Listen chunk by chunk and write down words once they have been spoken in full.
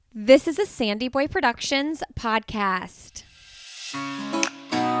This is a Sandy Boy Productions podcast.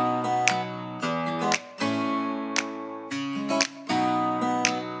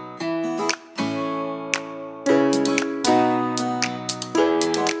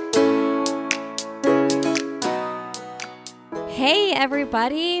 Hey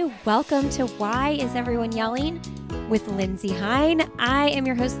everybody, welcome to Why Is Everyone Yelling? With Lindsay Hine. I am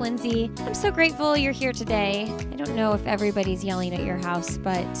your host, Lindsay. I'm so grateful you're here today. I don't know if everybody's yelling at your house,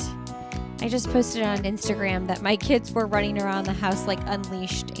 but I just posted on Instagram that my kids were running around the house like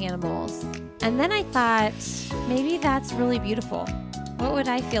unleashed animals. And then I thought, maybe that's really beautiful. What would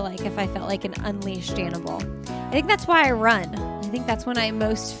I feel like if I felt like an unleashed animal? I think that's why I run. I think that's when I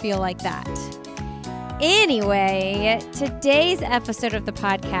most feel like that. Anyway, today's episode of the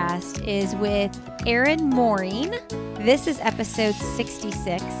podcast is with Erin Mooring. This is episode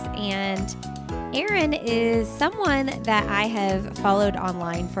 66, and Erin is someone that I have followed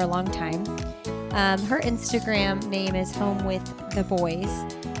online for a long time. Her Instagram name is Home with the Boys,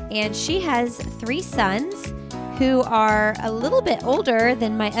 and she has 3 sons who are a little bit older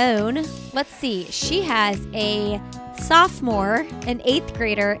than my own. Let's see, she has a sophomore, an 8th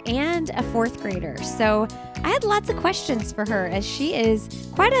grader, and a 4th grader. So I had lots of questions for her as she is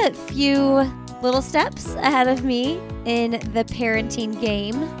quite a few little steps ahead of me in the parenting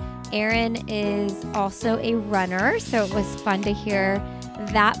game. Erin is also a runner, so it was fun to hear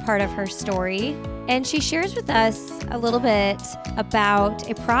that part of her story. And she shares with us a little bit about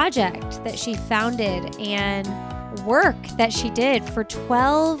a project that she founded and work that she did for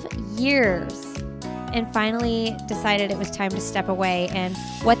 12 years. And finally decided it was time to step away, and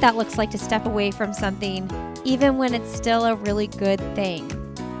what that looks like to step away from something even when it's still a really good thing.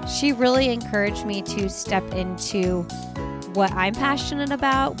 She really encouraged me to step into what I'm passionate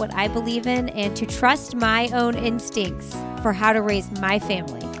about, what I believe in, and to trust my own instincts for how to raise my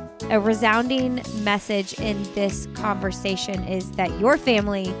family. A resounding message in this conversation is that your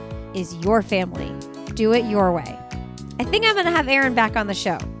family is your family. Do it your way. I think I'm going to have Erin back on the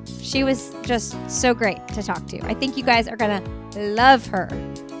show. She was just so great to talk to. I think you guys are going to love her.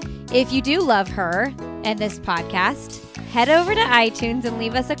 If you do love her and this podcast, head over to iTunes and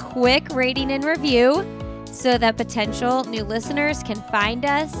leave us a quick rating and review so that potential new listeners can find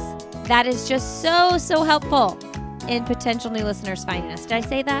us. That is just so helpful in potential new listeners finding us. Did I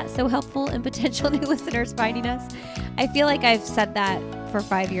say that? So helpful in potential new listeners finding us? I feel like I've said that for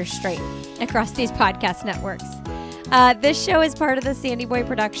 5 years straight across these podcast networks. This show is part of the Sandy Boy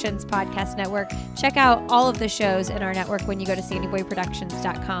Productions podcast network. Check out all of the shows in our network when you go to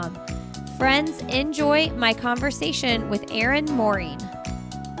sandyboyproductions.com. Friends, enjoy my conversation with Erin Mooring.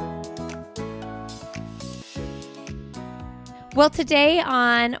 Well, today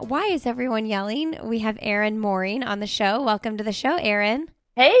on Why Is Everyone Yelling? We have Erin Mooring on the show. Welcome to the show, Erin.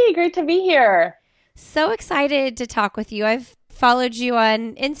 Hey, great to be here. So excited to talk with you. I've followed you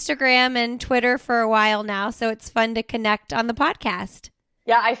on Instagram and Twitter for a while now, so it's fun to connect on the podcast.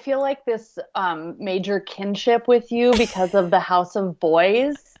 Yeah, I feel like this major kinship with you because of the House of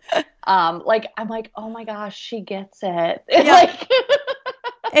Boys. I'm like, oh my gosh, she gets it. It's like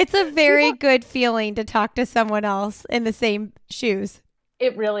it's a very good feeling to talk to someone else in the same shoes.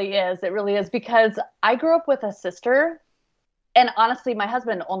 It really is. It really is, because I grew up with a sister. And honestly, my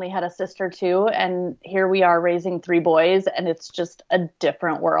husband only had a sister too. And here we are raising 3 boys, and it's just a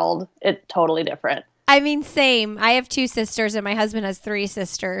different world. It's totally different. I mean, same. I have 2 sisters and my husband has 3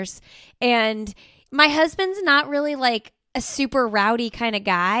 sisters. And my husband's not really like a super rowdy kind of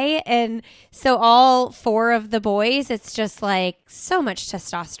guy. And so all 4 of the boys, it's just like so much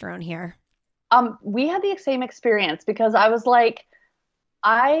testosterone here. We had the same experience, because I was like,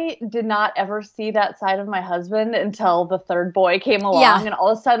 I did not ever see that side of my husband until the 3rd boy came along, and all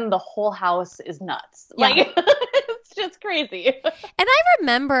of a sudden the whole house is nuts. Yeah. Like, it's just crazy. And I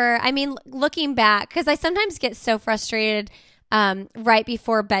remember, I mean, looking back, because I sometimes get so frustrated right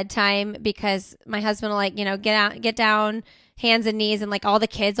before bedtime, because my husband will like, get down, hands and knees, and like all the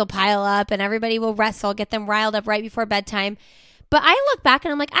kids will pile up and everybody will wrestle, get them riled up right before bedtime. But I look back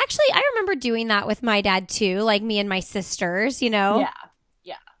and I'm like, actually, I remember doing that with my dad too, like me and my sisters,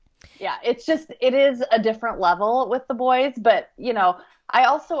 Yeah, it is a different level with the boys, but I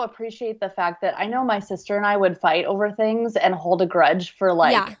also appreciate the fact that I know my sister and I would fight over things and hold a grudge for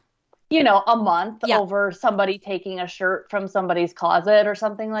a month over somebody taking a shirt from somebody's closet or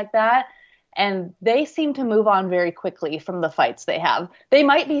something like that. And they seem to move on very quickly from the fights they have. They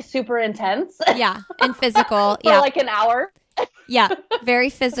might be super intense. Yeah, and physical. For like an hour. Yeah,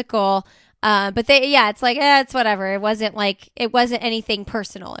 very physical. But it's like, it's whatever. It wasn't anything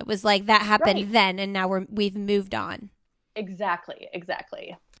personal. It was like that happened then, and now we've moved on. Exactly.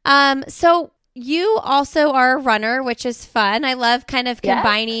 So you also are a runner, which is fun. I love kind of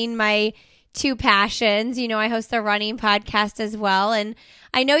combining my two passions. You know, I host a running podcast as well. And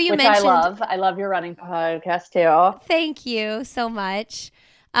I know you mentioned. I love your running podcast too. Thank you so much.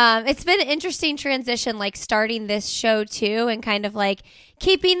 It's been an interesting transition, like starting this show too, and kind of like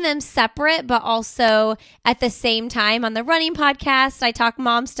keeping them separate, but also at the same time on the running podcast, I talk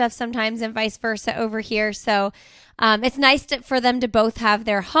mom stuff sometimes and vice versa over here. So it's nice for them to both have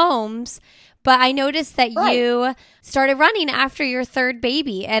their homes. But I noticed that you started running after your third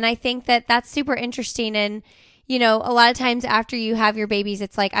baby. And I think that that's super interesting. And, you know, a lot of times after you have your babies,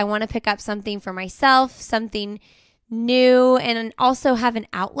 it's like, I want to pick up something for myself, something new, and also have an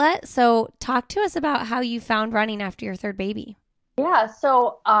outlet. So talk to us about how you found running after your third baby. Yeah.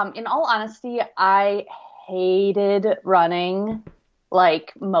 So in all honesty, I hated running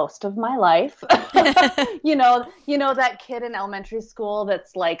like most of my life. you know that kid in elementary school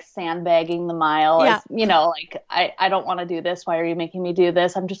that's like sandbagging the mile. Yeah. You know, like I don't want to do this. Why are you making me do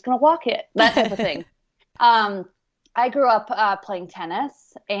this? I'm just going to walk it. That type of thing. I grew up playing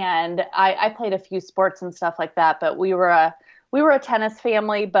tennis, and I played a few sports and stuff like that, but we were a tennis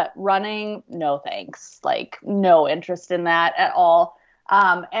family, but running, no thanks. Like no interest in that at all.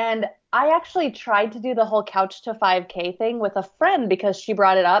 And I actually tried to do the whole couch to 5K thing with a friend because she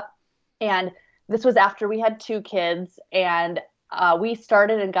brought it up. And this was after we had 2 kids, and we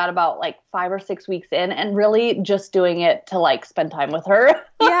started and got about like 5 or 6 weeks in, and really just doing it to like spend time with her.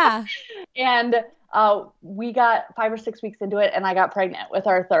 Yeah. And we got 5 or 6 weeks into it, and I got pregnant with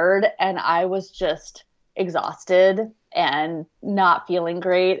our third, and I was just exhausted and not feeling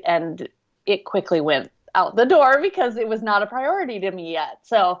great. And it quickly went out the door because it was not a priority to me yet.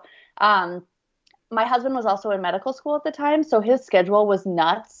 So, my husband was also in medical school at the time, so his schedule was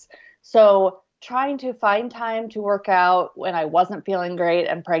nuts. So trying to find time to work out when I wasn't feeling great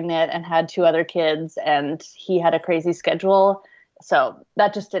and pregnant and had 2 other kids, and he had a crazy schedule. So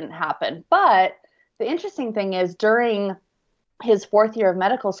that just didn't happen. But the interesting thing is during his 4th year of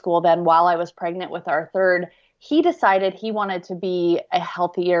medical school, then while I was pregnant with our third, he decided he wanted to be a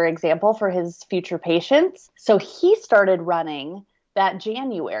healthier example for his future patients. So he started running that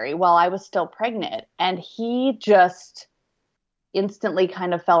January while I was still pregnant, and he just instantly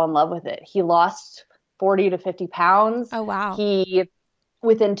kind of fell in love with it. He lost 40 to 50 pounds. Oh, wow.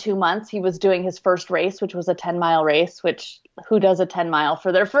 Within 2 months, he was doing his first race, which was a 10-mile race, which who does a 10-mile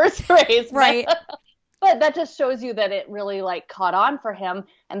for their first race? Right. But that just shows you that it really like caught on for him.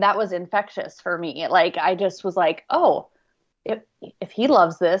 And that was infectious for me. Like, I just was like, oh, if he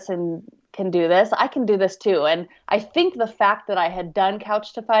loves this and can do this, I can do this too. And I think the fact that I had done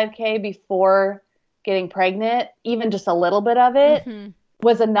Couch to 5K before getting pregnant, even just a little bit of it,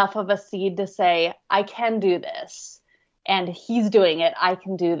 was enough of a seed to say, I can do this. And he's doing it. I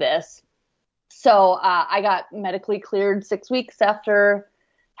can do this. So I got medically cleared 6 weeks after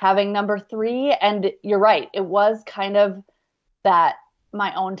having number 3. And you're right. It was kind of that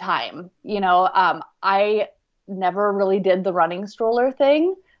my own time. You know, I never really did the running stroller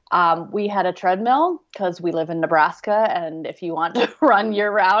thing. We had a treadmill because we live in Nebraska. And if you want to run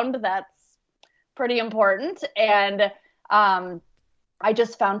year round, that's pretty important. And I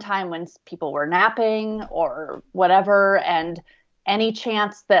just found time when people were napping or whatever. And any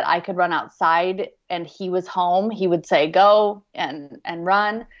chance that I could run outside and he was home, he would say, go and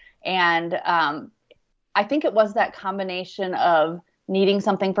run. And I think it was that combination of needing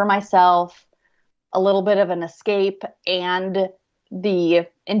something for myself, a little bit of an escape, and the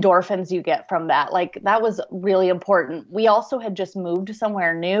endorphins you get from that. Like, that was really important. We also had just moved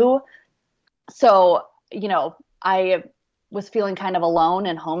somewhere new. So, you know, I was feeling kind of alone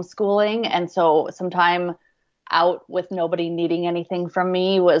and homeschooling. And so some time out with nobody needing anything from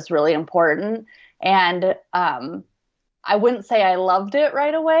me was really important. And I wouldn't say I loved it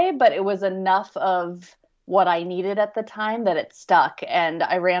right away, but it was enough of what I needed at the time that it stuck. And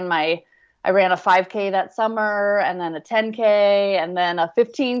I ran a 5K that summer, and then a 10K, and then a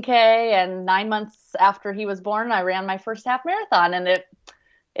 15K. And 9 months after he was born, I ran my first half marathon, and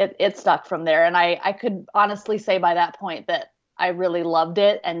it stuck from there. And I could honestly say by that point that I really loved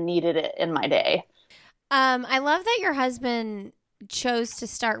it and needed it in my day. I love that your husband chose to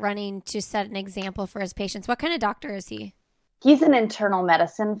start running to set an example for his patients. What kind of doctor is he? He's an internal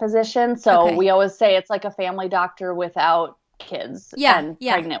medicine physician. So we always say it's like a family doctor without kids and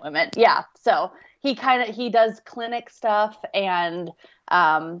pregnant women. Yeah. So he does clinic stuff, and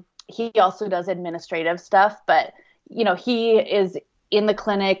he also does administrative stuff. But, you know, he is in the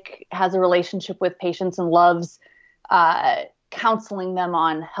clinic, has a relationship with patients, and loves counseling them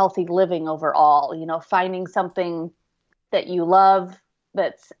on healthy living overall, you know, finding something that you love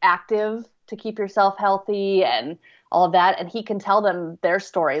that's active to keep yourself healthy and all of that. And he can tell them their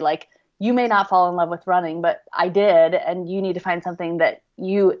story. Like, you may not fall in love with running, but I did. And you need to find something that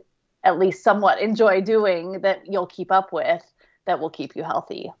you at least somewhat enjoy doing that you'll keep up with that will keep you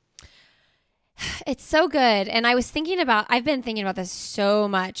healthy. It's so good. And I've been thinking about this so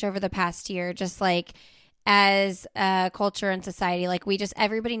much over the past year, just like as a culture and society, like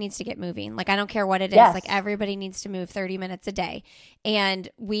everybody needs to get moving. Like, I don't care what it is. Yes. Like, everybody needs to move 30 minutes a day. And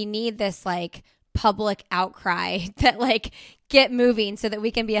we need this like public outcry that like get moving so that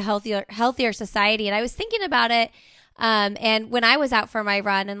we can be a healthier society. And I was thinking about it. And when I was out for my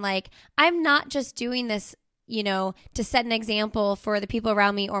run, and like, I'm not just doing this, to set an example for the people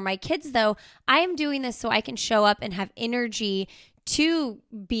around me or my kids, though. I am doing this so I can show up and have energy to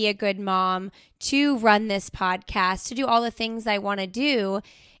be a good mom, to run this podcast, to do all the things I want to do.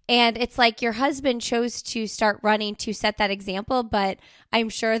 And it's like your husband chose to start running to set that example, but I'm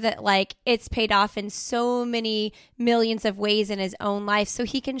sure that like it's paid off in so many millions of ways in his own life so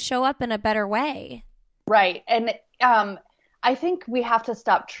he can show up in a better way. Right. And I think we have to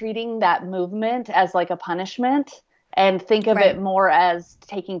stop treating that movement as like a punishment and think of it more as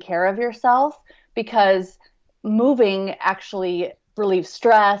taking care of yourself, because moving actually relieves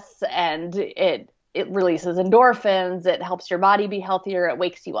stress and it releases endorphins. It helps your body be healthier. It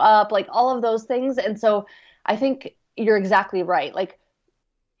wakes you up, like all of those things. And so I think you're exactly right. Like,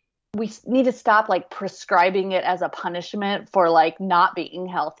 we need to stop like prescribing it as a punishment for like not being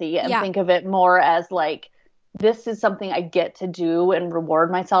healthy and think of it more as like, this is something I get to do and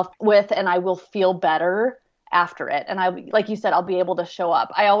reward myself with, and I will feel better after it. And like you said, I'll be able to show up.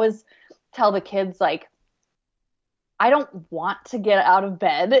 I always tell the kids, like, I don't want to get out of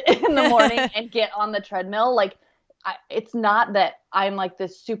bed in the morning and get on the treadmill. Like, it's not that I'm like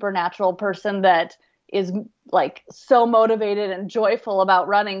this supernatural person that is like so motivated and joyful about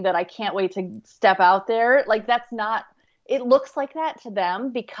running that I can't wait to step out there. Like, that's not, it looks like that to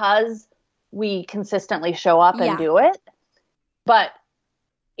them because we consistently show up and do it. But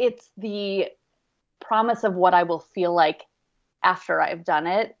it's the promise of what I will feel like after I've done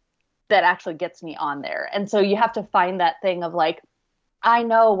it that actually gets me on there. And so you have to find that thing of like, I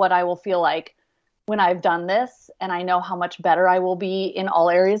know what I will feel like when I've done this, and I know how much better I will be in all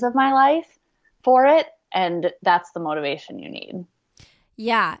areas of my life for it. And that's the motivation you need.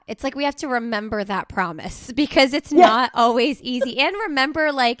 Yeah. It's like we have to remember that promise because it's not always easy. And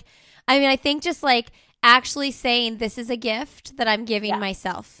remember, like, I think just like actually saying this is a gift that I'm giving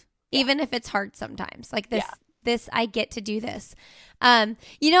myself, even if it's hard sometimes. Like this, I get to do this.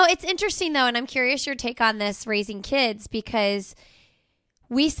 It's interesting though, and I'm curious your take on this, raising kids, because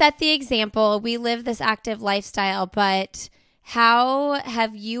we set the example, we live this active lifestyle, but how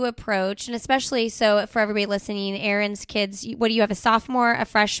have you approached, and especially so for everybody listening, Erin's kids, what do you have, a sophomore, a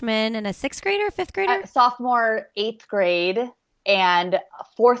freshman, and a fifth grader? Sophomore, 8th grade, and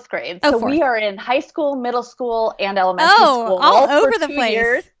 4th grade. So we are in high school, middle school, and elementary school. All over the place.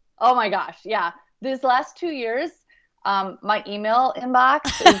 Years. Oh my gosh. Yeah. These last 2 years, my email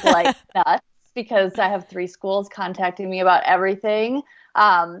inbox is like nuts because I have 3 schools contacting me about everything.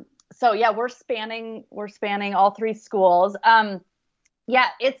 So yeah, we're spanning all 3 schools.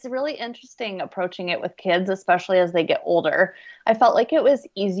 It's really interesting approaching it with kids, especially as they get older. I felt like it was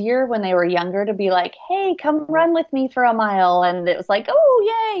easier when they were younger to be like, hey, come run with me for a mile. And it was like,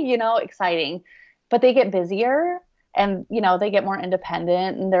 oh, yay, exciting. But they get busier and, they get more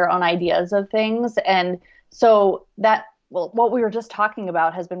independent in their own ideas of things. And so what we were just talking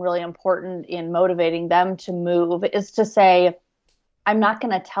about has been really important in motivating them to move, is to say, I'm not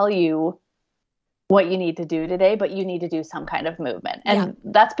going to tell you what you need to do today, but you need to do some kind of movement. And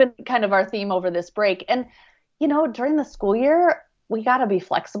that's been kind of our theme over this break. And, during the school year, we got to be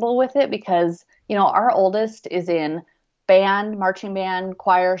flexible with it because, our oldest is in band, marching band,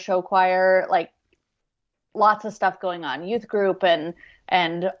 choir, show choir, like lots of stuff going on, youth group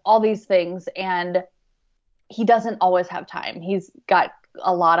and all these things. And he doesn't always have time. He's got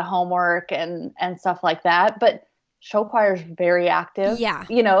a lot of homework and stuff like that, but show choir is very active,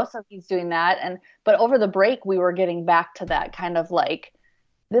 so he's doing that. But over the break, we were getting back to that kind of like,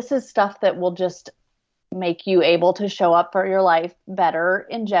 this is stuff that will just make you able to show up for your life better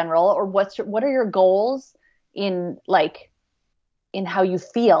in general, or what are your goals in how you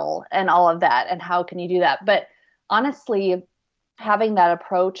feel and all of that, and how can you do that? But honestly, having that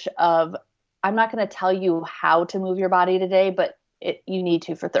approach of, I'm not going to tell you how to move your body today, but you need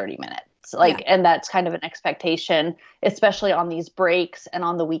to for 30 minutes. And that's kind of an expectation, especially on these breaks and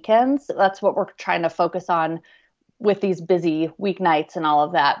on the weekends. That's what we're trying to focus on with these busy weeknights and all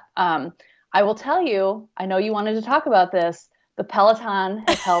of that. I will tell you, I know you wanted to talk about this. The Peloton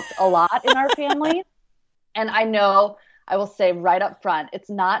has helped a lot in our family. And I know, I will say right up front,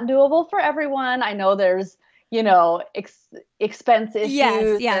 it's not doable for everyone. I know there's, expense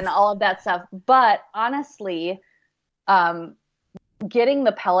issues and all of that stuff. But honestly, getting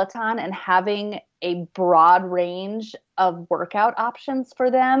the Peloton and having a broad range of workout options for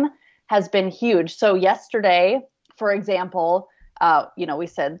them has been huge. So yesterday, for example, we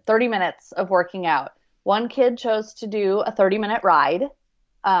said 30 minutes of working out. One kid chose to do a 30-minute ride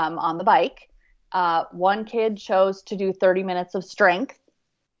on the bike. One kid chose to do 30 minutes of strength,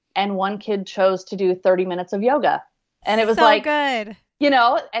 and one kid chose to do 30 minutes of yoga. And it was so good,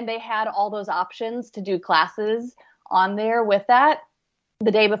 and they had all those options to do classes on there with that.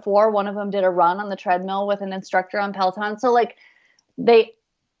 The day before, one of them did a run on the treadmill with an instructor on Peloton. So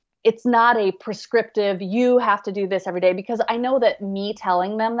it's not a prescriptive, you have to do this every day, because I know that me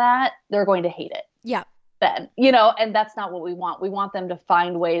telling them that, they're going to hate it. Yeah. Then, and that's not what we want. We want them to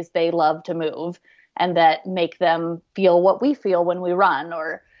find ways they love to move and that make them feel what we feel when we run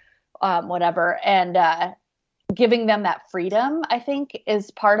or whatever. And giving them that freedom, I think,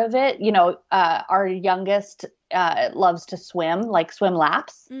 is part of it. Our youngest loves to swim, like swim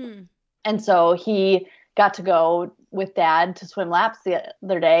laps. Mm. And so he got to go with dad to swim laps the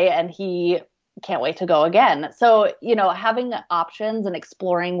other day, and he can't wait to go again. So, having options and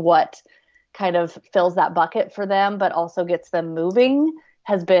exploring what kind of fills that bucket for them, but also gets them moving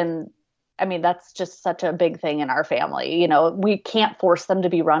has been, that's just such a big thing in our family. We can't force them to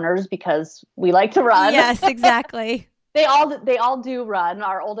be runners because we like to run. Yes, exactly. They all do run.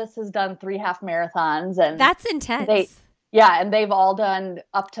 Our oldest has done 3 half marathons, and that's intense. And they've all done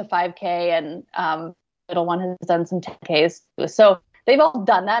up to 5K, and middle one has done some 10Ks. So they've all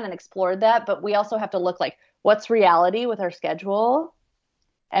done that and explored that. But we also have to look like, what's reality with our schedule,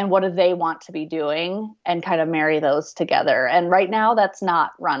 and what do they want to be doing, and kind of marry those together. And right now, that's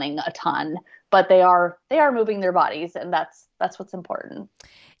not running a ton, but they are moving their bodies, and that's what's important.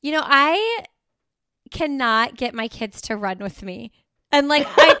 I cannot get my kids to run with me. And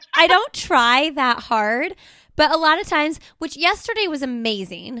I don't try that hard, but a lot of times, which yesterday was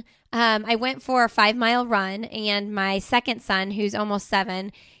amazing. I went for a 5-mile run, and my second son, who's almost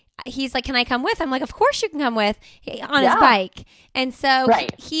 7, he's like, can I come with? I'm like, of course you can come with, on his bike. And so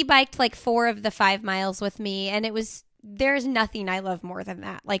he biked 4 of the 5 miles with me. And there's nothing I love more than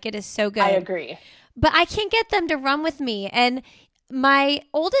that. It is so good. I agree. But I can't get them to run with me. And my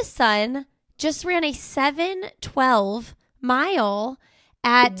oldest son just ran a 7:12 mile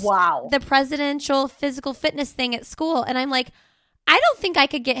at the presidential physical fitness thing at school. And I'm like, I don't think I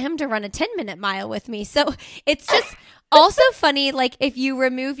could get him to run a 10-minute mile with me. So it's just also funny, if you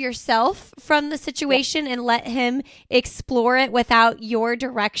remove yourself from the situation and let him explore it without your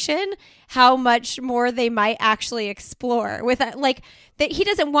direction, how much more they might actually explore with that. That he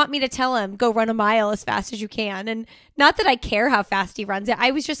doesn't want me to tell him, go run a mile as fast as you can. And not that I care how fast he runs it.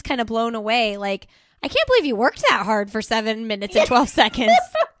 I was just kind of blown away. I can't believe you worked that hard for 7 minutes and 12 seconds.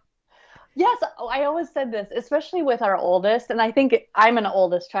 Yes, I always said this, especially with our oldest, and I think I'm an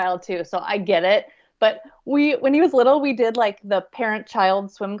oldest child too, so I get it. But when he was little, we did the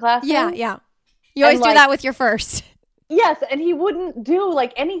parent-child swim class. Yeah. You always do that with your first. Yes, and he wouldn't do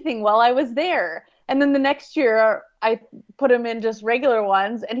anything while I was there. And then the next year, I put him in just regular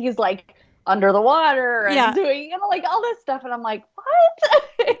ones, and he's under the water and doing all this stuff, and I'm like, what?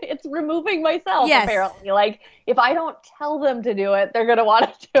 It's removing myself. Apparently, if I don't tell them to do it, they're gonna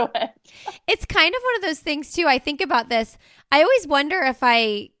want to do it. It's kind of one of those things too. I think about this. I always wonder if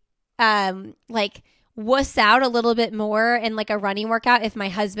I wuss out a little bit more in a running workout if my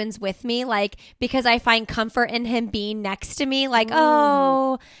husband's with me, because I find comfort in him being next to me,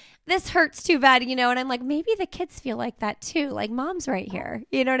 oh, this hurts too bad, and I'm like, maybe the kids feel like that too, mom's right here,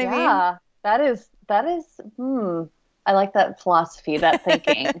 you know what I mean? Yeah, that is I like that philosophy, that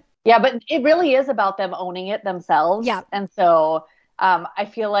thinking. Yeah, but it really is about them owning it themselves. Yeah. And so I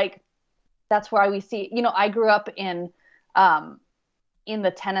feel like that's why we see, I grew up in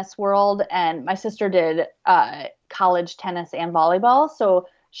the tennis world, and my sister did college tennis and volleyball. So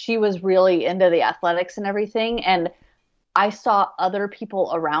she was really into the athletics and everything. And I saw other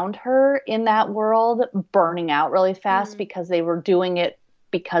people around her in that world burning out really fast because they were doing it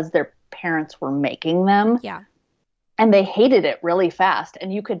because their parents were making them. Yeah. And they hated it really fast.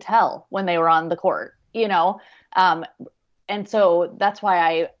 And you could tell when they were on the court, and so that's why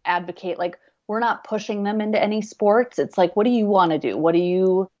I advocate, we're not pushing them into any sports. It's what do you want to do? What do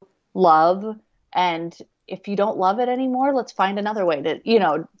you love? And if you don't love it anymore, let's find another way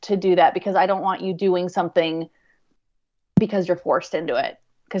to do that, because I don't want you doing something because you're forced into it,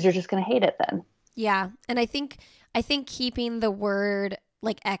 because you're just going to hate it then. Yeah. And I think I think keeping the word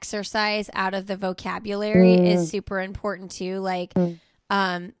like exercise out of the vocabulary is super important too. Like,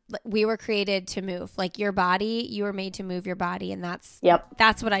 we were created to move. Like your body, you were made to move your body, and that's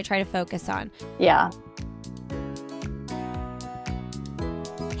what I try to focus on. Yeah.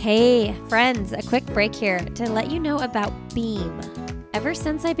 Hey, friends, a quick break here to let you know about Beam. Ever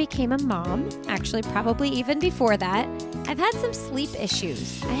since I became a mom, actually probably even before that, I've had some sleep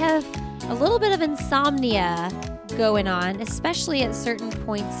issues. I have a little bit of insomnia going on, especially at certain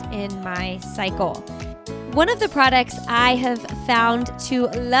points in my cycle. One of the products I have found to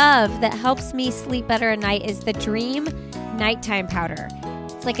love that helps me sleep better at night is the Dream Nighttime Powder.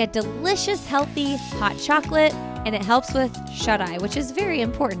 It's like a delicious, healthy hot chocolate, and it helps with shut-eye, which is very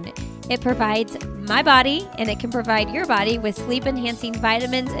important. It provides my body, and it can provide your body with sleep-enhancing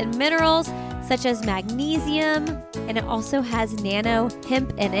vitamins and minerals such as magnesium, and it also has nano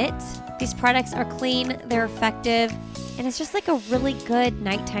hemp in it. These products are clean, they're effective, and it's just like a really good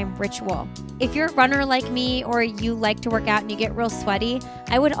nighttime ritual. If you're a runner like me, or you like to work out and you get real sweaty,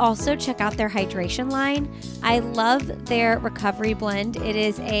 I would also check out their hydration line. I love their recovery blend. It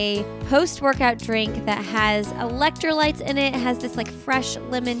is a post-workout drink that has electrolytes in it. It has this like fresh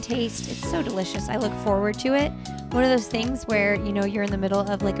lemon taste. It's so delicious. I look forward to it. One of those things where, you know, you're in the middle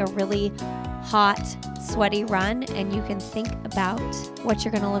of like a really hot, sweaty run, and you can think about what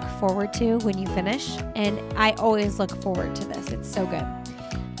you're going to look forward to when you finish. And I always look forward to this. It's so good.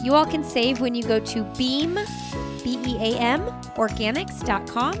 You all can save when you go to Beam, BEAM,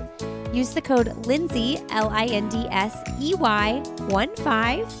 organics.com. Use the code Lindsey,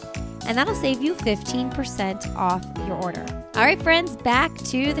 LINDSEY15, and that'll save you 15% off your order. All right, friends, back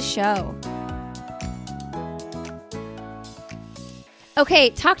to the show. Okay,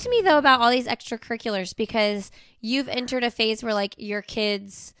 talk to me though about all these extracurriculars, because you've entered a phase where like your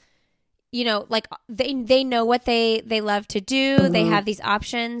kids, you know, like they know what they love to do. Mm-hmm. They have these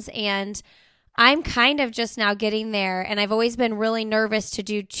options, and I'm kind of just now getting there, and I've always been really nervous to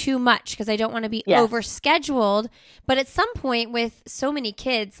do too much because I don't want to be overscheduled. But at some point with so many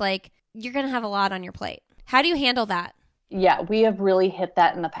kids, like you're going to have a lot on your plate. How do you handle that? Yeah, we have really hit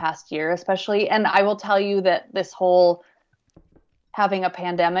that in the past year, especially. And I will tell you that this whole having a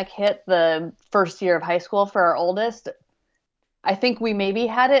pandemic hit the first year of high school for our oldest, I think we maybe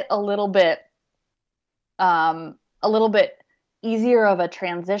had it a little bit easier of a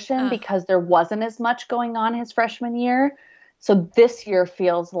transition because there wasn't as much going on his freshman year. So this year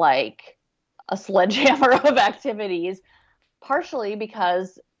feels like a sledgehammer of activities, partially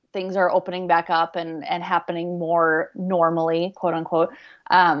because things are opening back up and happening more normally, quote unquote.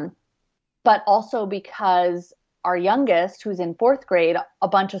 But also because our youngest, who's in 4th grade, a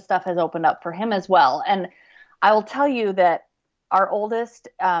bunch of stuff has opened up for him as well. And I will tell you that our oldest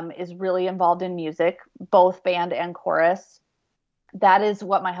is really involved in music, both band and chorus. That is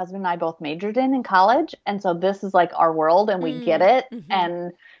what my husband and I both majored in college. And so this is like our world, and we get it. Mm-hmm.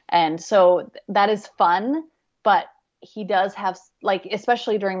 And so that is fun, but he does have, like,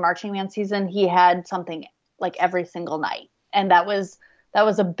 especially during marching band season, he had something like every single night. And that was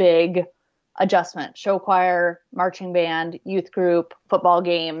a big adjustment. Show choir, marching band, youth group, football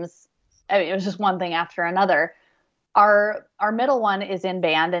games. I mean, it was just one thing after another. Our middle one is in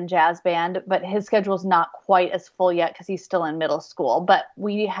band and jazz band, but his schedule is not quite as full yet because he's still in middle school. But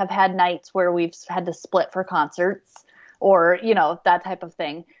we have had nights where we've had to split for concerts or, you know, that type of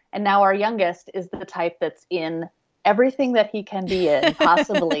thing. And now our youngest is the type that's in everything that he can be in,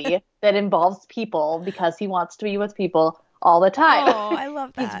 possibly, that involves people, because he wants to be with people all the time. Oh, I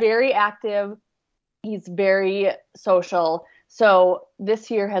love that. He's very active. He's very social. So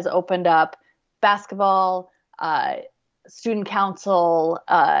this year has opened up basketball, student council,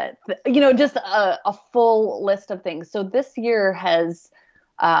 just a full list of things. So this year has,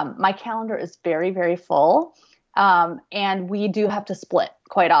 my calendar is very, very full. And we do have to split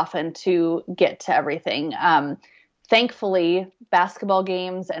quite often to get to everything. Thankfully, basketball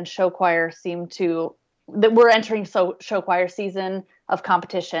games and show choir that we're entering show choir season of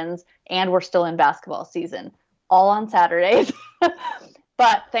competitions, and we're still in basketball season, all on Saturdays.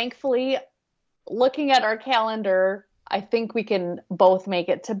 But thankfully, looking at our calendar, I think we can both make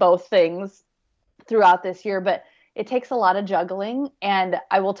it to both things throughout this year, but it takes a lot of juggling. And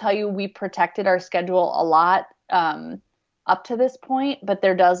I will tell you, we protected our schedule a lot up to this point, but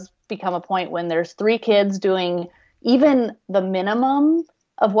there does become a point when there's 3 kids doing even the minimum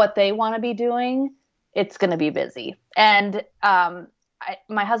of what they want to be doing, it's going to be busy. And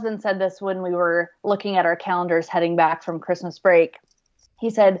my husband said this when we were looking at our calendars heading back from Christmas break.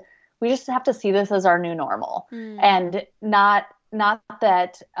 He said, we just have to see this as our new normal and not not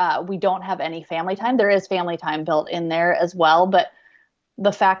that we don't have any family time. There is family time built in there as well, but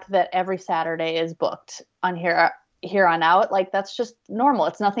the fact that every Saturday is booked on here on out, like that's just normal.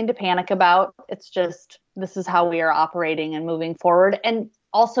 It's nothing to panic about. It's just this is how we are operating and moving forward, and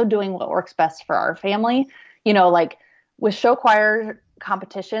also doing what works best for our family. Like with show choir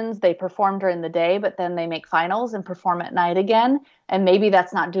competitions, they perform during the day, but then they make finals and perform at night again. And maybe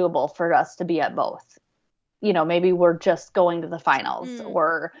that's not doable for us to be at both. Maybe we're just going to the finals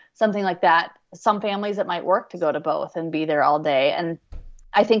or something like that. Some families, it might work to go to both and be there all day. And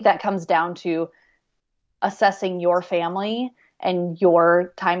I think that comes down to assessing your family and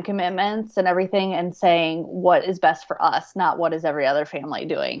your time commitments and everything and saying what is best for us, not what is every other family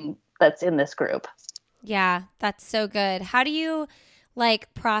doing that's in this group. Yeah, that's so good. How do you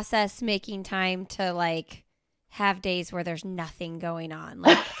like process making time to like have days where there's nothing going on?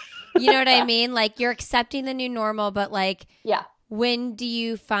 Like, you know what I mean? Like you're accepting the new normal, but like, yeah. When do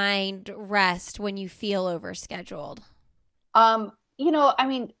you find rest when you feel overscheduled?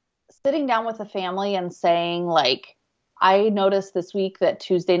 Sitting down with a family and saying like, I noticed this week that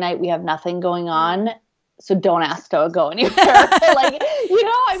Tuesday night we have nothing going on, so don't ask to go anywhere. Set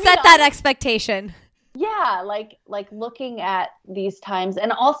that expectation. Yeah, like looking at these times.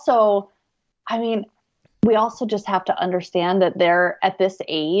 And also, we also just have to understand that they're at this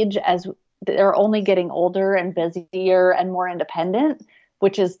age, as they're only getting older and busier and more independent,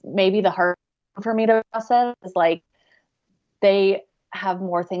 which is maybe the hard for me to process, is like they have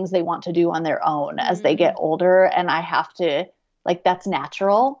more things they want to do on their own as they get older. And I have to, like, that's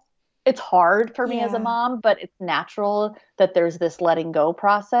natural. It's hard for me as a mom, but it's natural that there's this letting go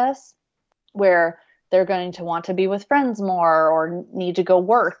process where they're going to want to be with friends more, or need to go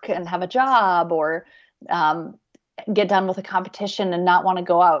work and have a job, or get done with a competition and not want to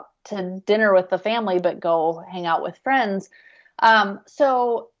go out to dinner with the family, but go hang out with friends.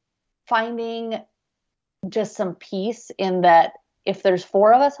 So finding just some peace in that, if there's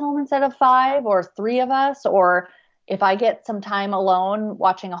 4 of us home instead of 5, or 3 of us, or if I get some time alone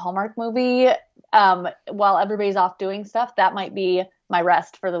watching a Hallmark movie while everybody's off doing stuff, that might be my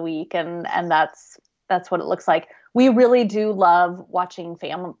rest for the week. And that's what it looks like. We really do love watching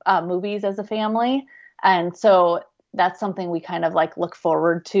movies as a family. And so that's something we kind of like look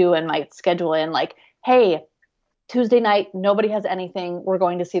forward to and might schedule in, like, hey, Tuesday night, nobody has anything, we're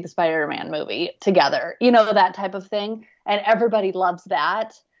going to see the Spider-Man movie together, that type of thing. And everybody loves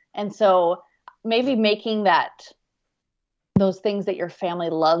that. And so maybe making those things that your family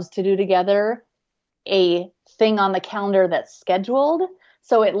loves to do together a thing on the calendar that's scheduled,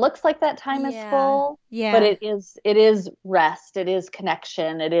 so it looks like that time is full. Yeah. But it is rest. It is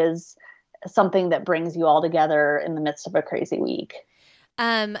connection. It is something that brings you all together in the midst of a crazy week.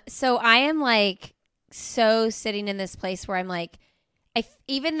 So I am like so sitting in this place where I'm like,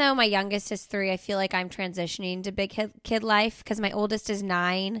 even though my youngest is 3, I feel like I'm transitioning to big kid life because my oldest is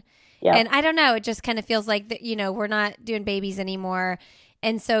 9. Yep. And I don't know, it just kind of feels like that, we're not doing babies anymore.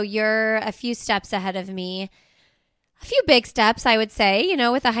 And so you're a few steps ahead of me, a few big steps, I would say,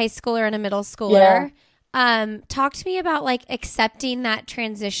 with a high schooler and a middle schooler. Yeah. Talk to me about like accepting that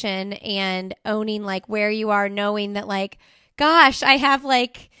transition and owning like where you are, knowing that like, gosh, I have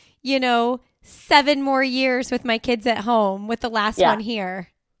like, 7 more years with my kids at home with the last one here.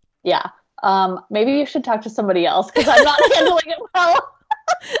 Yeah. Maybe you should talk to somebody else because I'm not handling it well.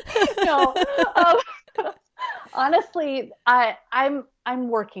 No. Honestly, I'm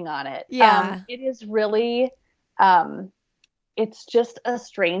working on it. Yeah. It is really, it's just a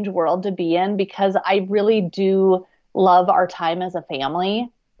strange world to be in because I really do love our time as a family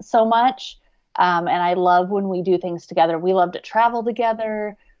so much. And I love when we do things together. We love to travel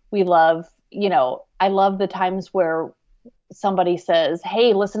together. We love, I love the times where somebody says,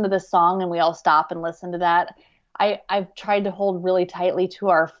 hey, listen to this song, and we all stop and listen to that. I've tried to hold really tightly to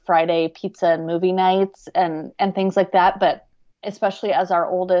our Friday pizza and movie nights and things like that. But especially as our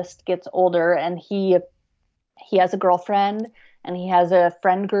oldest gets older and he has a girlfriend and he has a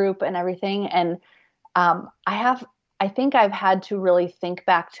friend group and everything. And I think I've had to really think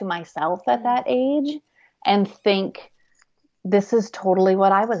back to myself at that age and think, this is totally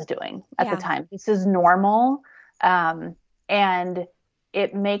what I was doing at the time. This is normal. And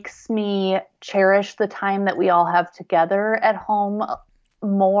it makes me cherish the time that we all have together at home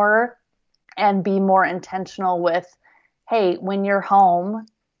more and be more intentional with, hey, when you're home,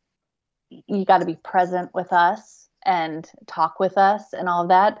 you got to be present with us and talk with us and all of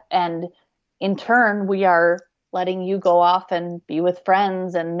that. And in turn, we are letting you go off and be with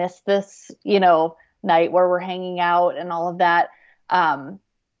friends and miss this, night where we're hanging out and all of that.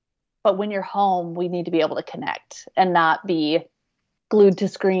 But when you're home, we need to be able to connect and not be glued to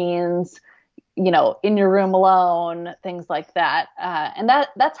screens, in your room alone, things like that. And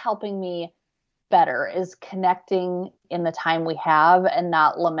that's helping me better, is connecting in the time we have and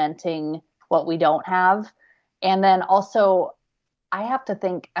not lamenting what we don't have. And then also, I have to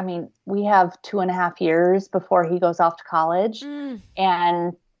think, we have 2.5 years before he goes off to college.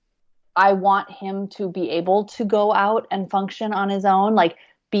 And I want him to be able to go out and function on his own, like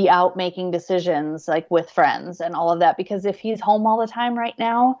be out making decisions, like with friends and all of that. Because if he's home all the time right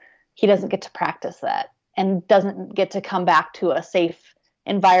now, he doesn't get to practice that and doesn't get to come back to a safe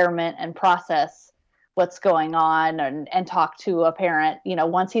environment and process what's going on and talk to a parent.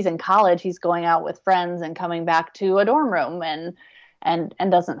 Once he's in college, he's going out with friends and coming back to a dorm room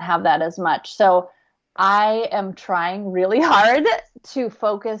and doesn't have that as much. So I am trying really hard to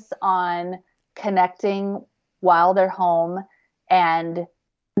focus on connecting while they're home and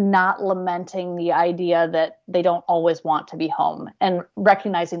not lamenting the idea that they don't always want to be home, and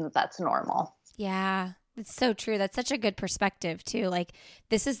recognizing that that's normal. Yeah, it's so true. That's such a good perspective too. Like,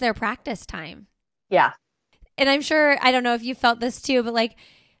 this is their practice time. Yeah. And I'm sure, I don't know if you felt this too, but like,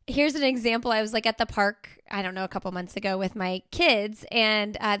 here's an example. I was like at the park, I don't know, a couple months ago with my kids,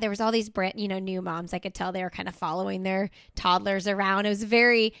 and there was all these new moms. I could tell they were kind of following their toddlers around. It was a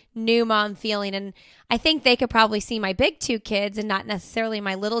very new mom feeling. And I think they could probably see my big 2 kids and not necessarily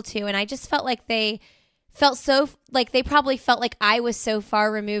my little 2. And I just felt like they probably felt like I was so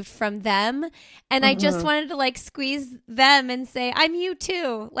far removed from them. And I just wanted to like squeeze them and say, I'm you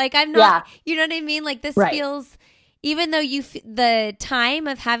too. Like, I'm not, you know what I mean? Like, this feels, even though the time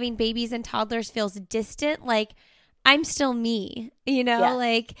of having babies and toddlers feels distant, like, I'm still me,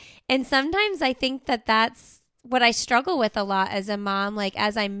 like, and sometimes I think that that's what I struggle with a lot as a mom, like,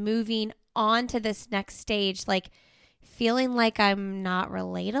 as I'm moving on to this next stage, like, feeling like I'm not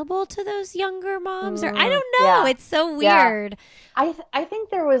relatable to those younger moms, or I don't know. It's so weird. I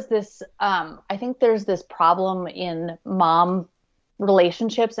think there was this, there's this problem in mom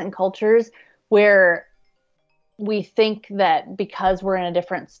relationships and cultures where we think that because we're in a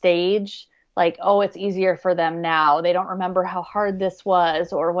different stage, like, oh, it's easier for them now. They don't remember how hard this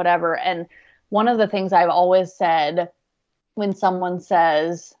was or whatever. And one of the things I've always said when someone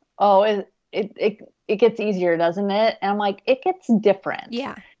says, oh, it gets easier, doesn't it? And I'm like, it gets different.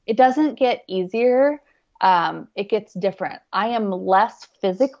 Yeah. It doesn't get easier. It gets different. I am less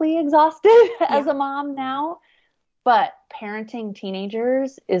physically exhausted as a mom now, but parenting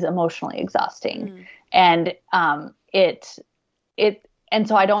teenagers is emotionally exhausting. And and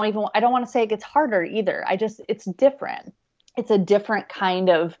so I don't want to say it gets harder either. It's different. It's a different kind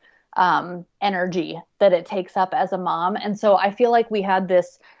of energy that it takes up as a mom. And so I feel like we had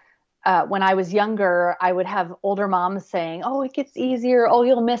this, when I was younger, I would have older moms saying, oh, it gets easier. Oh,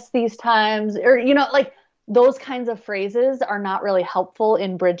 you'll miss these times. Or, like those kinds of phrases are not really helpful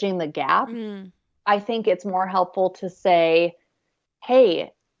in bridging the gap. I think it's more helpful to say,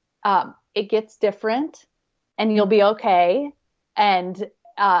 hey, it gets different and you'll be okay. And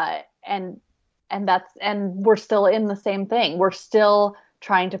we're still in the same thing. We're still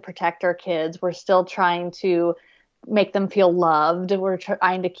trying to protect our kids. We're still trying to make them feel loved. We're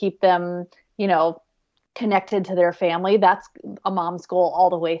trying to keep them, connected to their family. That's a mom's goal all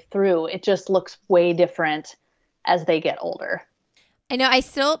the way through. It just looks way different as they get older. I know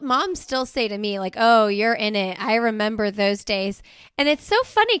moms still say to me like, oh, you're in it. I remember those days. And it's so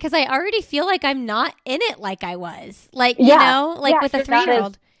funny because I already feel like I'm not in it like I was. Like, with a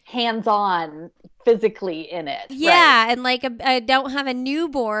 3-year-old. Hands-on physically in it. Yeah. Right. And like, I don't have a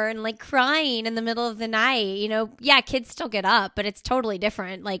newborn like crying in the middle of the night, kids still get up, but it's totally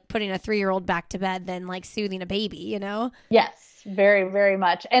different. Like putting a 3-year-old back to bed than like soothing a baby, Yes, very, very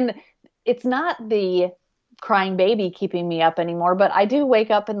much. And it's not the crying baby keeping me up anymore, but I do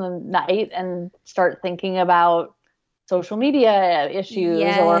wake up in the night and start thinking about social media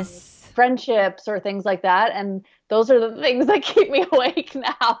issues or friendships or things like that. And those are the things that keep me awake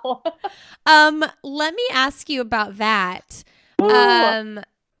now. Let me ask you about that. Well,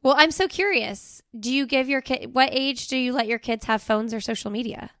 I'm so curious. Do you give your kid, what age do you let your kids have phones or social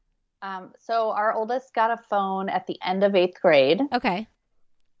media? So our oldest got a phone at the end of 8th grade. Okay.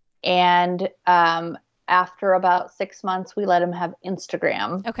 And, after about 6 months, we let him have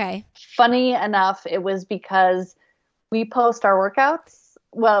Instagram. Okay. Funny enough, it was because we post our workouts.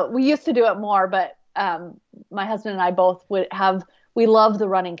 Well, we used to do it more, but my husband and I both we love the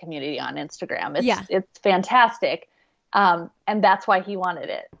running community on Instagram. It's fantastic. And that's why he wanted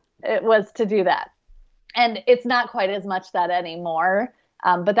it. It was to do that. And it's not quite as much that anymore.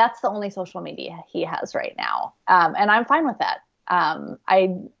 But that's the only social media he has right now. And I'm fine with that.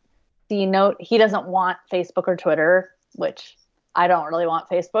 He doesn't want Facebook or Twitter, which I don't really want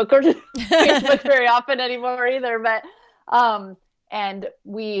Facebook or Facebook very often anymore either. But, and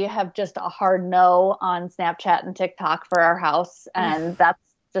we have just a hard no on Snapchat and TikTok for our house. And that's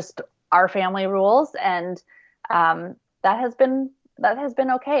just our family rules. And, that has been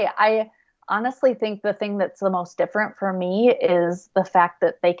okay. I honestly think the thing that's the most different for me is the fact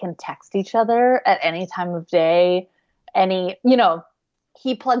that they can text each other at any time of day,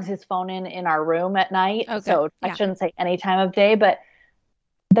 he plugs his phone in our room at night. Okay. So I shouldn't say any time of day, but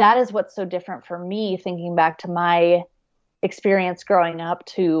that is what's so different for me, thinking back to my experience growing up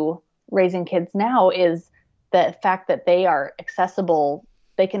to raising kids now, is the fact that they are accessible.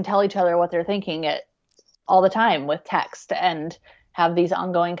 They can tell each other what they're thinking all the time with text and have these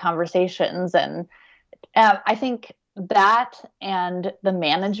ongoing conversations. And I think that and the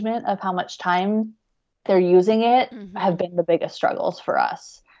management of how much time they're using it have been the biggest struggles for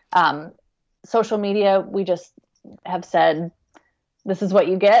us. Social media, we just have said, this is what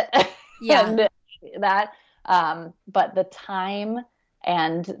you get. Yeah. And that, but the time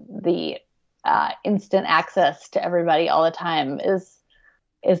and the instant access to everybody all the time is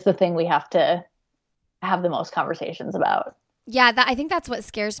the thing we have to have the most conversations about. Yeah, I think that's what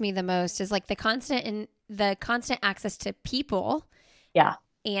scares me the most, is like the constant access to people. Yeah.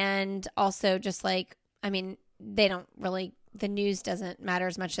 And also just like, I mean, the news doesn't matter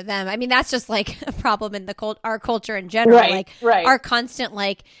as much to them. I mean, that's just like a problem in our culture in general. Right, like our constant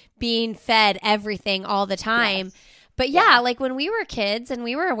like being fed everything all the time. Yes. But yeah, like when we were kids and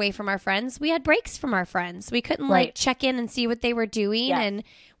we were away from our friends, we had breaks from our friends. We couldn't like check in and see what they were doing. And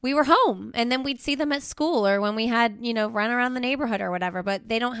we were home, and then we'd see them at school or when we had, run around the neighborhood or whatever, but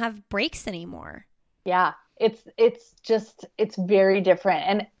they don't have breaks anymore. Yeah. It's very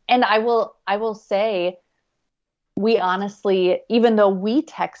different. And I will say, we honestly, even though we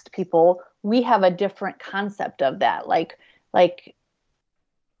text people, we have a different concept of that. Like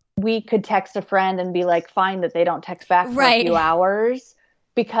we could text a friend and be like, fine that they don't text back for a few hours,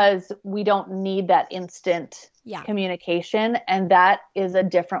 because we don't need that instant communication. And that is a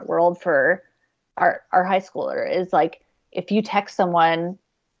different world for our high schooler. Is like, if you text someone,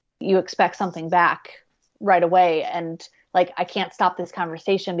 you expect something back right away. And like, I can't stop this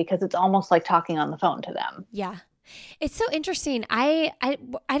conversation because it's almost like talking on the phone to them. Yeah. It's so interesting. I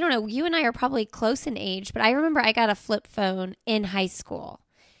don't know. You and I are probably close in age, but I remember I got a flip phone in high school.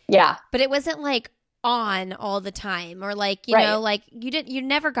 Yeah. But it wasn't like on all the time, or like, you know, like you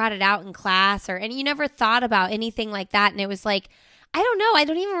never got it out in class, and you never thought about anything like that. And it was like, I don't know. I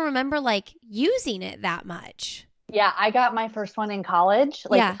don't even remember like using it that much. Yeah. I got my first one in college,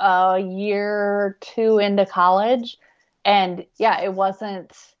 like a year or two into college. And it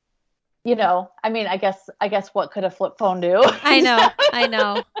wasn't, I mean, I guess what could a flip phone do? I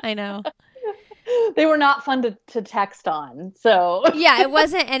know. They were not fun to text on. So yeah, it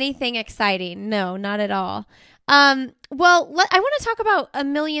wasn't anything exciting. No, not at all. Well, I want to talk about A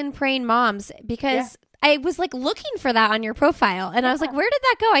Million Praying Moms, because I was like looking for that on your profile, and I was like, where did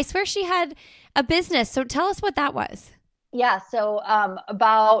that go? I swear she had a business. So tell us what that was. Yeah. So,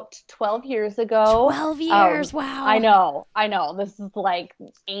 about 12 years ago. 12 years. Wow. I know. This is like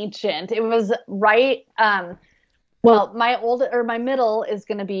ancient. It was right. Well, my middle is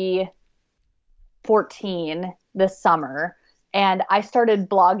going to be 14 this summer. And I started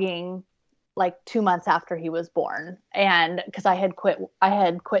blogging like 2 months after he was born. And cause I had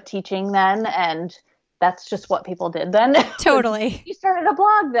quit teaching then. And that's just what people did then. Totally. You started a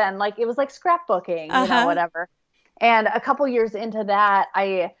blog then. Like it was like scrapbooking, whatever. And a couple years into that,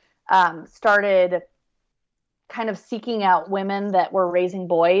 I started kind of seeking out women that were raising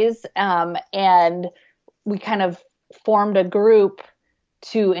boys. And we kind of formed a group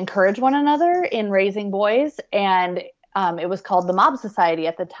to encourage one another in raising boys. And it was called the Mob Society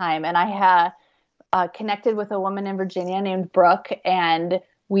at the time. And I had connected with a woman in Virginia named Brooke, and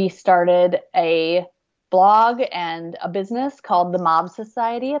we started a blog and a business called the Mob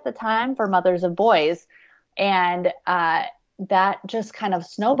Society at the time for mothers of boys. And that just kind of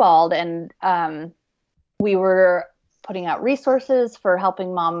snowballed. And we were putting out resources for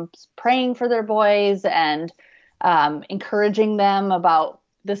helping moms praying for their boys and encouraging them about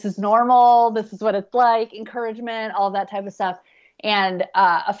this is normal, this is what it's like, encouragement, all that type of stuff. And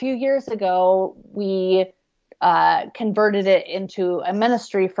a few years ago, we converted it into a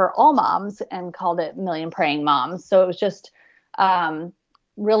ministry for all moms and called it Million Praying Moms. So it was just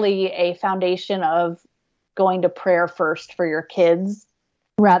really a foundation of going to prayer first for your kids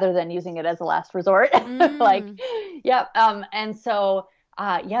rather than using it as a last resort. And so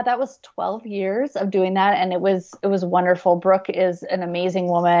Yeah, that was 12 years of doing that, and it was wonderful. Brooke is an amazing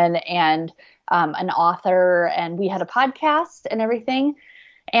woman and an author, and we had a podcast and everything.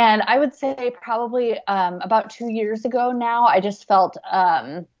 And I would say probably about 2 years ago now, I just felt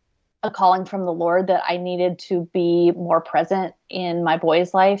a calling from the Lord that I needed to be more present in my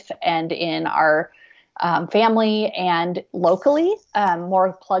boys' life and in our family and locally,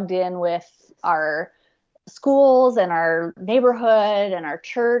 more plugged in with our schools and our neighborhood and our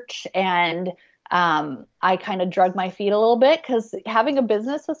church. And I kind of drug my feet a little bit because having a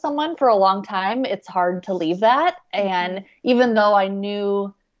business with someone for a long time, it's hard to leave that. And even though I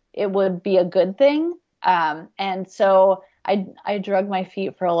knew it would be a good thing, and so I drug my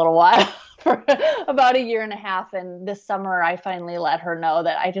feet for a little while, for about a year and a half. And this summer, I finally let her know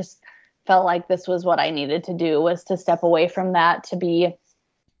that I just felt like this was what I needed to do, was to step away from that, to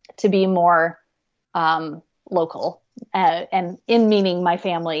be more local, and in meaning my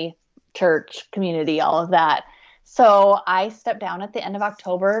family, church, community, all of that. So I stepped down at the end of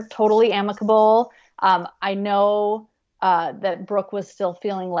October, totally amicable. I know that Brooke was still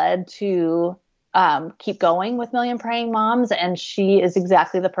feeling led to keep going with Million Praying Moms, and she is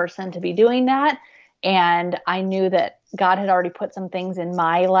exactly the person to be doing that. And I knew that God had already put some things in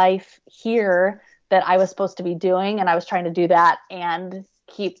my life here that I was supposed to be doing, and I was trying to do that and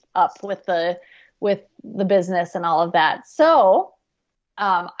keep up with the business and all of that. So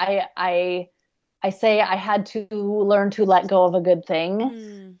I say I had to learn to let go of a good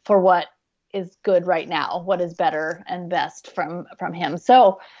thing for what is good right now, what is better and best from him.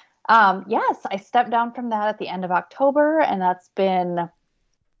 So yes, I stepped down from that at the end of October, and that's been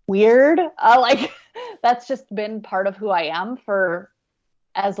weird. Like that's just been part of who I am for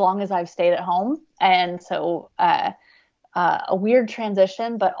as long as I've stayed at home. And so a weird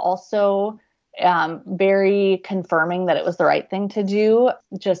transition, but also very confirming that it was the right thing to do.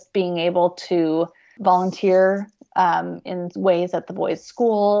 Just being able to volunteer in ways at the boys'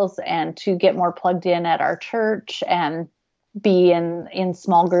 schools, and to get more plugged in at our church, and be in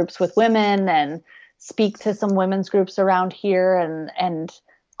small groups with women, and speak to some women's groups around here. And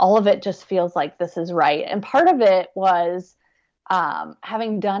all of it just feels like this is right. And part of it was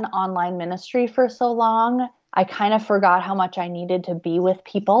having done online ministry for so long, I kind of forgot how much I needed to be with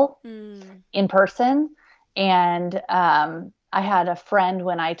people in person. And I had a friend,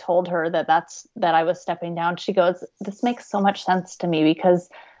 when I told her that I was stepping down, she goes, "This makes so much sense to me, because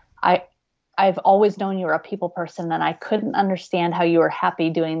I've always known you were a people person, and I couldn't understand how you were happy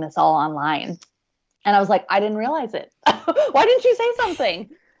doing this all online." And I was like, I didn't realize it. Why didn't you say something?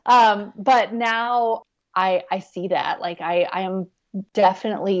 But now I see that, like I am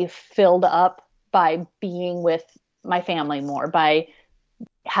definitely filled up by being with my family more, by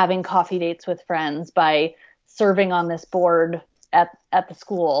having coffee dates with friends, by serving on this board at the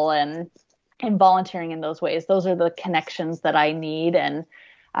school, and volunteering in those ways. Those are the connections that I need. And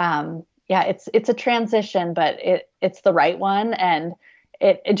yeah, it's a transition, but it's the right one. And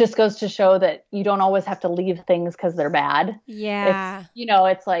it just goes to show that you don't always have to leave things because they're bad. Yeah.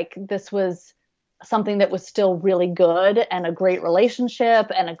 It's like, this was something that was still really good, and a great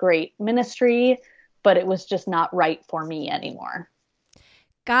relationship, and a great ministry, but it was just not right for me anymore.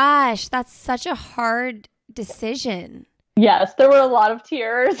 Gosh, that's such a hard decision. Yes, there were a lot of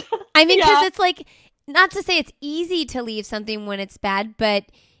tears. I mean, because it's like, not to say it's easy to leave something when it's bad, but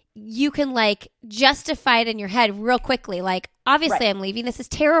you can like justify it in your head real quickly. Like, obviously I'm leaving. This is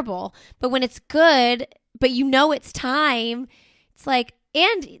terrible. But when it's good, but you know it's time, it's like,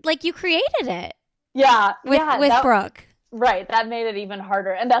 and like you created it. Yeah. With Brooke. Right. That made it even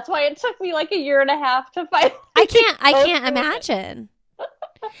harder. And that's why it took me like a year and a half to find. I can't imagine.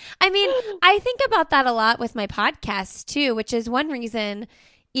 I mean, I think about that a lot with my podcast too, which is one reason,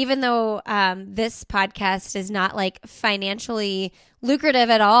 even though this podcast is not like financially lucrative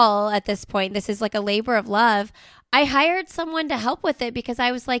at all at this point, this is like a labor of love. I hired someone to help with it because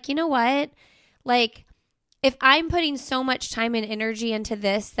I was like, you know what? Like, if I'm putting so much time and energy into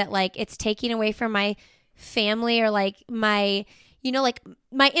this that like it's taking away from my family, or like my, like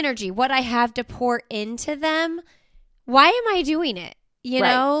my energy, what I have to pour into them, why am I doing it? You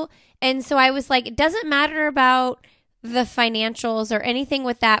know? And so I was like, it doesn't matter about the financials or anything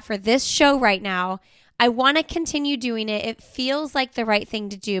with that for this show right now. I want to continue doing it. It feels like the right thing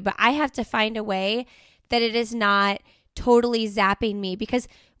to do, but I have to find a way that it is not totally zapping me, because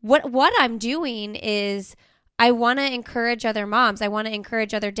what I'm doing is I want to encourage other moms. I want to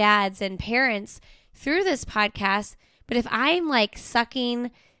encourage other dads and parents through this podcast. But if I'm like sucking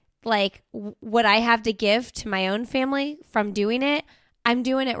like what I have to give to my own family from doing it, I'm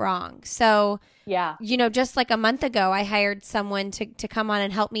doing it wrong. So, Yeah. Just like a month ago, I hired someone to come on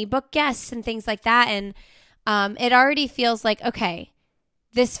and help me book guests and things like that. And it already feels like, okay,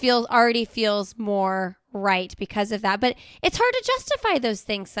 this already feels more right because of that. But it's hard to justify those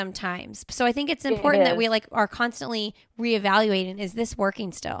things sometimes. So I think it's important that we are constantly reevaluating, is this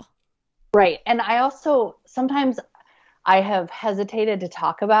working still? Right. And I also, sometimes I have hesitated to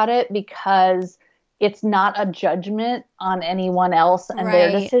talk about it because it's not a judgment on anyone else and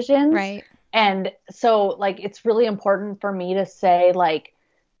their decisions. Right. And so it's really important for me to say,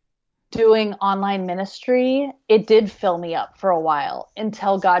 doing online ministry, it did fill me up for a while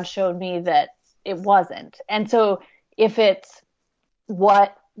until God showed me that it wasn't. And so if it's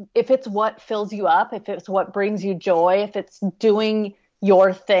what fills you up, if it's what brings you joy, if it's doing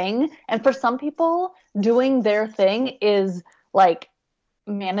your thing, and for some people doing their thing is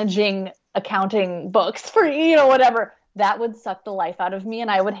managing accounting books for, whatever, that would suck the life out of me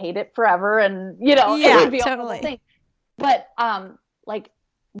and I would hate it forever. And, it would be totally. a whole thing. But,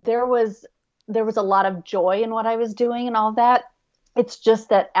 there was a lot of joy in what I was doing and all that. It's just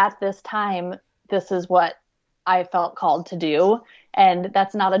that at this time, this is what I felt called to do. And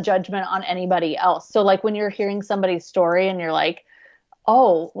that's not a judgment on anybody else. So when you're hearing somebody's story and you're like,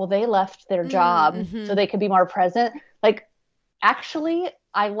 oh, well, they left their job so they could be more present. Actually,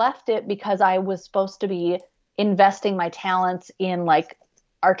 I left it because I was supposed to be investing my talents in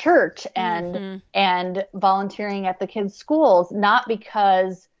our church and volunteering at the kids' schools, not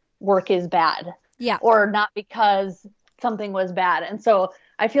because work is bad. Yeah. Or not because something was bad. And so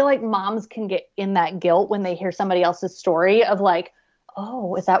I feel like moms can get in that guilt when they hear somebody else's story of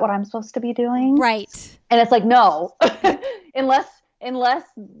oh, is that what I'm supposed to be doing? Right. And it's no, unless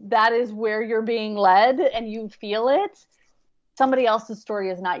that is where you're being led and you feel it, somebody else's story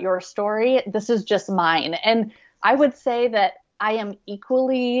is not your story. This is just mine. And I would say that I am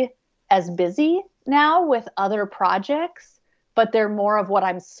equally as busy now with other projects, but they're more of what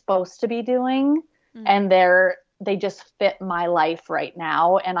I'm supposed to be doing. And they just fit my life right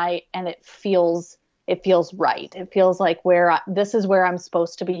now. And it feels right. It feels like this is where I'm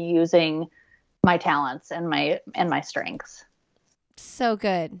supposed to be using my talents and my strengths. So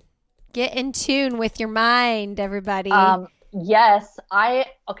good. Get in tune with your mind, everybody. Yes.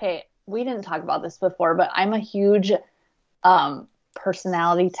 We didn't talk about this before, but I'm a huge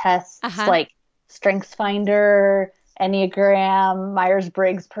personality tests, Strengths Finder, Enneagram,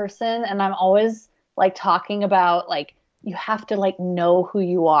 Myers-Briggs person. And I'm always talking about you have to know who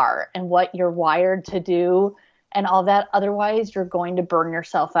you are and what you're wired to do and all that. Otherwise you're going to burn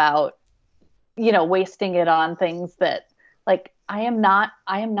yourself out, wasting it on things that I am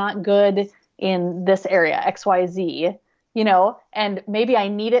not good in this area, XYZ, and maybe I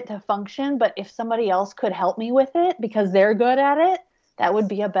need it to function, but if somebody else could help me with it because they're good at it, that would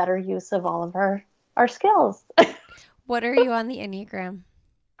be a better use of all of our skills. What are you on the Enneagram?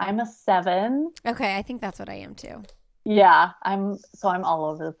 I'm a 7. Okay. I think that's what I am too. Yeah. I'm all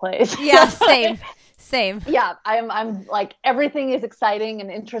over the place. Yeah. Same. Yeah. I'm everything is exciting and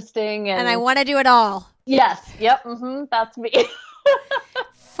interesting. And I want to do it all. Yes. Yep. That's me.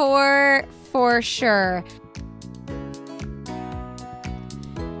 For sure.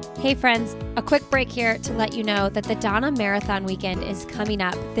 Hey friends, a quick break here to let you know that the Donna Marathon weekend is coming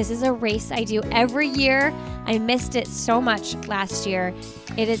up. This is a race I do every year. I missed it so much last year.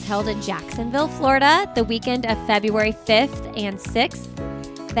 It is held in Jacksonville, Florida, the weekend of February 5th and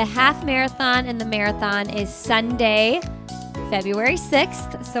 6th. The half marathon and the marathon is Sunday, February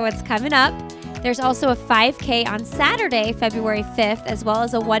 6th, so it's coming up. There's also a 5K on Saturday, February 5th, as well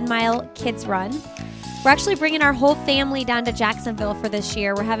as a 1-mile kids run. We're actually bringing our whole family down to Jacksonville for this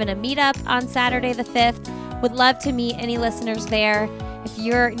year. We're having a meetup on Saturday the 5th. Would love to meet any listeners there. If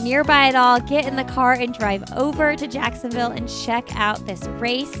you're nearby at all, get in the car and drive over to Jacksonville and check out this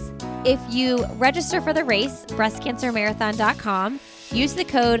race. If you register for the race, breastcancermarathon.com, use the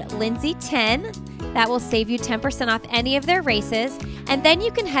code Lindsay10. That will save you 10% off any of their races. And then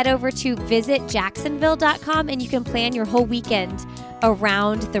you can head over to visitjacksonville.com and you can plan your whole weekend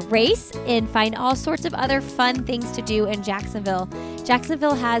around the race and find all sorts of other fun things to do in Jacksonville.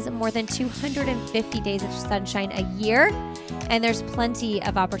 Jacksonville has more than 250 days of sunshine a year, and there's plenty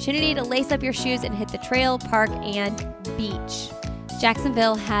of opportunity to lace up your shoes and hit the trail, park, and beach.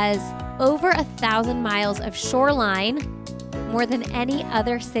 Jacksonville has over 1,000 miles of shoreline, more than any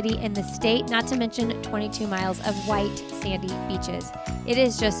other city in the state, not to mention 22 miles of white sandy beaches. It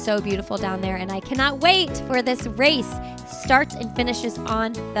is just so beautiful down there, and I cannot wait for this race. Starts and finishes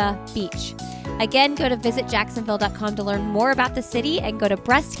on the beach. Again, go to visitjacksonville.com to learn more about the city and go to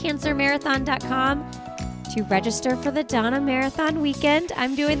breastcancermarathon.com to register for the Donna Marathon weekend.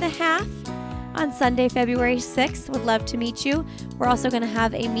 I'm doing the half on Sunday, February 6th. Would love to meet you. We're also going to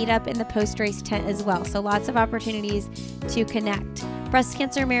have a meetup in the post-race tent as well. So lots of opportunities to connect.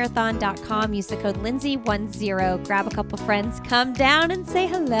 BreastCancerMarathon.com. Use the code Lindsay10. Grab a couple friends. Come down and say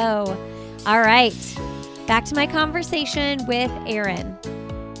hello. All right. Back to my conversation with Erin.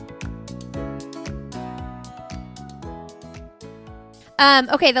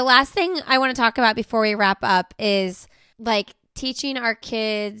 Okay, the last thing I want to talk about before we wrap up is like teaching our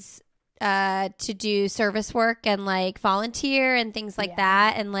kids to do service work and like volunteer and things like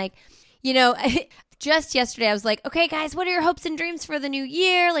that. And like, you know, just yesterday I was like, okay, guys, what are your hopes and dreams for the new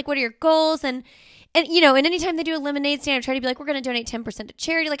year? Like, what are your goals? And you know, and anytime they do a lemonade stand, I try to be like, we're going to donate 10% to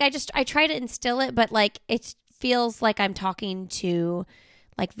charity. Like, I try to instill it, but like, it feels like I'm talking to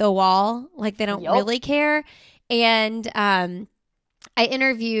like the wall, like they don't really care. And, I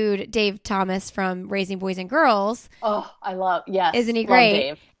interviewed Dave Thomas from Raising Boys and Girls. Oh, yes. Isn't he great?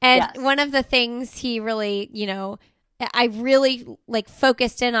 Dave. And one of the things he really, you know, I really like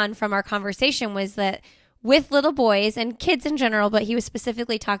focused in on from our conversation was that with little boys and kids in general, but he was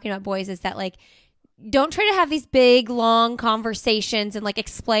specifically talking about boys, is that like, don't try to have these big, long conversations and like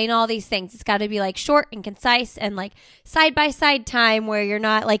explain all these things. It's got to be like short and concise and like side by side time where you're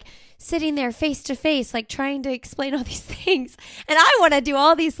not like sitting there face to face, like trying to explain all these things. And I want to do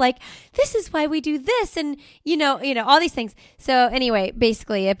all these, like, this is why we do this. And, you know, all these things. So anyway,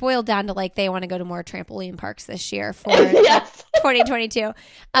 basically it boiled down to like, they want to go to more trampoline parks this year for 2022.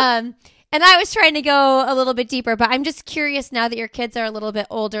 And I was trying to go a little bit deeper, but I'm just curious now that your kids are a little bit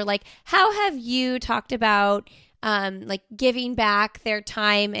older, like how have you talked about like giving back their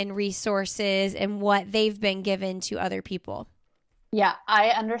time and resources and what they've been given to other people? Yeah,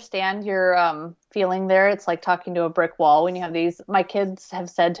 I understand your feeling there. It's like talking to a brick wall when you have these. My kids have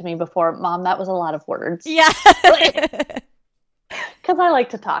said to me before, Mom, that was a lot of words. Yeah. Because I like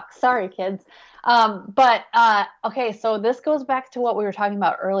to talk. Sorry, kids. Okay, so this goes back to what we were talking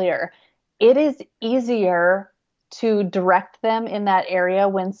about earlier. It is easier to direct them in that area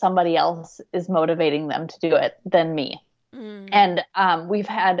when somebody else is motivating them to do it than me. And we've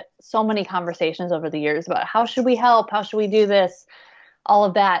had so many conversations over the years about how should we help? How should we do this? All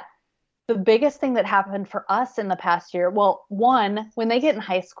of that. The biggest thing that happened for us in the past year, well, one, when they get in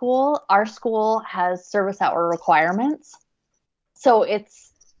high school, our school has service hour requirements. So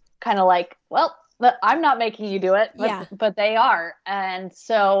it's kind of like, well, I'm not making you do it, but they are. And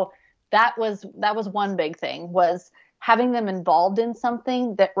so that was one big thing, was having them involved in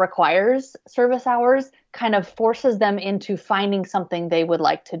something that requires service hours kind of forces them into finding something they would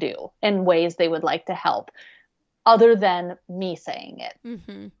like to do in ways they would like to help, other than me saying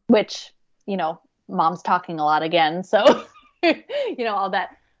it, which, you know, Mom's talking a lot again. So, you know, all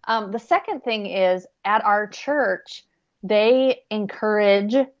that. The second thing is at our church, they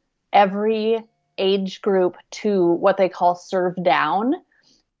encourage every age group to what they call serve down.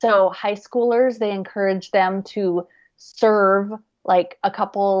 So high schoolers, they encourage them to serve like a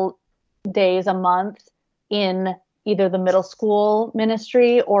couple days a month in either the middle school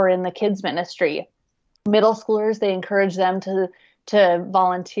ministry or in the kids ministry. Middle schoolers, they encourage them to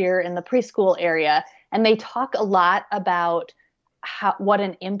volunteer in the preschool area. And they talk a lot about what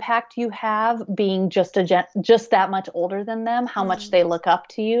an impact you have being just that much older than them, how much they look up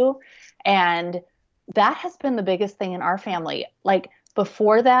to you. And that has been the biggest thing in our family. Like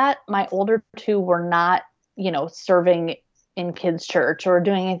before that, my older two were not, you know, serving in kids' church or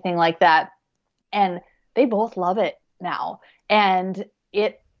doing anything like that. And they both love it now. And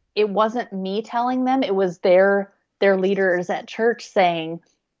it wasn't me telling them, it was their leaders at church saying,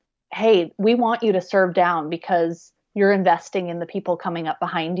 hey, we want you to serve down because you're investing in the people coming up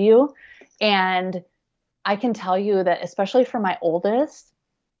behind you. And I can tell you that, especially for my oldest,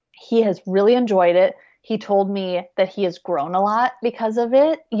 he has really enjoyed it. He told me that he has grown a lot because of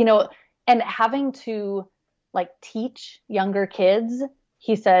it, you know, and having to like teach younger kids,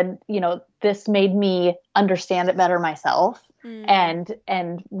 he said, you know, this made me understand it better myself and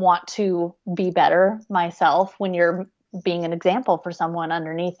want to be better myself when you're being an example for someone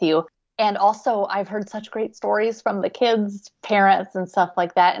underneath you. And also I've heard such great stories from the kids' parents and stuff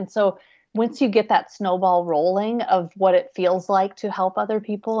like that. And so once you get that snowball rolling of what it feels like to help other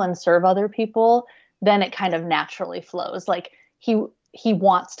people and serve other people, then it kind of naturally flows. Like he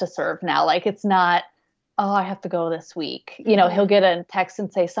wants to serve now. Like it's not, oh, I have to go this week. You know, he'll get a text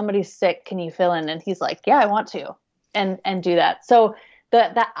and say, somebody's sick. Can you fill in? And he's like, yeah, I want to, and do that. So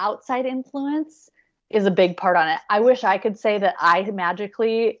the outside influence is a big part on it. I wish I could say that I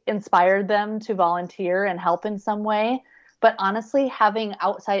magically inspired them to volunteer and help in some way. But honestly, having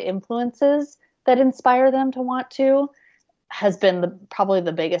outside influences that inspire them to want to has been probably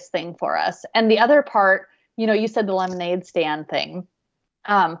the biggest thing for us. And the other part, you said the lemonade stand thing.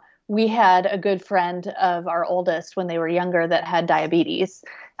 We had a good friend of our oldest when they were younger that had diabetes,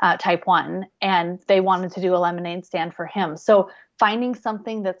 type 1, and they wanted to do a lemonade stand for him. So finding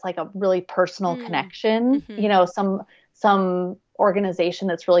something that's like a really personal connection, some organization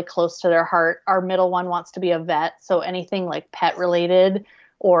that's really close to their heart. Our middle one wants to be a vet. So anything like pet related,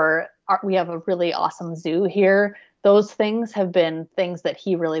 or we have a really awesome zoo here. Those things have been things that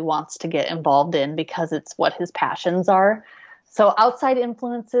he really wants to get involved in because it's what his passions are. So outside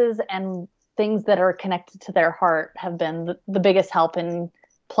influences and things that are connected to their heart have been the biggest help in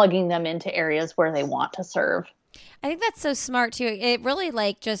plugging them into areas where they want to serve. I think that's so smart too. It really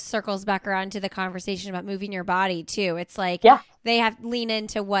just circles back around to the conversation about moving your body too. It's like they have to lean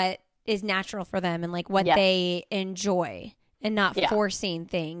into what is natural for them and what they enjoy and not forcing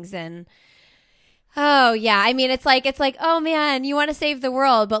things. And oh yeah, I mean it's like oh man, you want to save the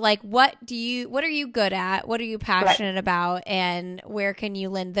world, but what are you good at? What are you passionate about? And where can you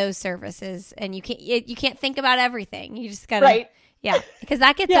lend those services? And you can't think about everything. You just gotta yeah, because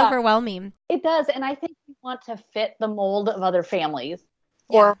that gets overwhelming. It does. And I think you want to fit the mold of other families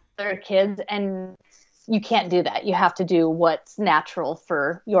or other kids. And you can't do that. You have to do what's natural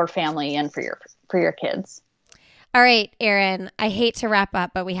for your family and for your kids. All right, Erin, I hate to wrap up,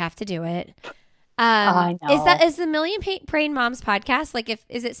 but we have to do it. I know. Is the Million Praying Moms podcast,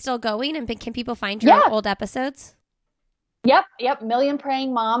 is it still going, and can people find your old episodes? Yep. Million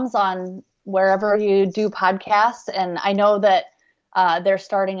Praying Moms on wherever you do podcasts. And I know that they're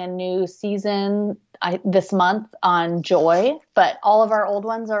starting a new season this month on Joy, but all of our old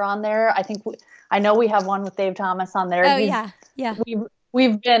ones are on there. I know we have one with Dave Thomas on there. Oh, yeah.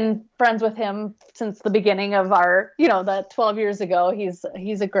 We've been friends with him since the beginning of our, the 12 years ago.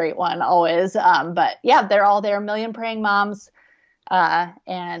 He's a great one always. But yeah, they're all there. Million Praying Moms,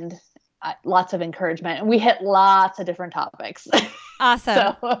 and lots of encouragement. And we hit lots of different topics.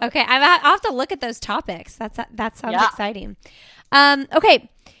 Awesome. Okay. I'll have to look at those topics. That sounds exciting. Okay.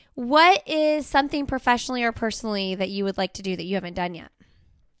 What is something professionally or personally that you would like to do that you haven't done yet?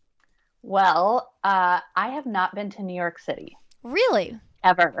 Well, I have not been to New York City. Really?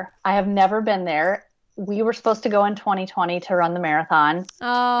 Ever. I have never been there. We were supposed to go in 2020 to run the marathon.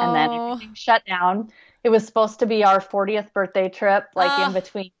 Oh. And then everything shut down. It was supposed to be our 40th birthday trip, in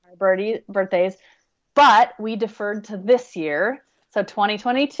between our birthdays. But we deferred to this year. So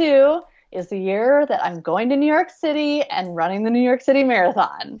 2022 is the year that I'm going to New York City and running the New York City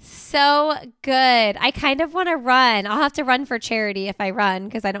Marathon. So good. I kind of want to run. I'll have to run for charity if I run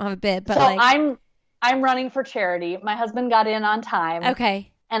because I don't have a bib. But I'm running for charity. My husband got in on time.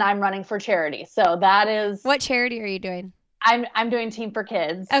 Okay. And I'm running for charity. So that is... What charity are you doing? I'm doing Team for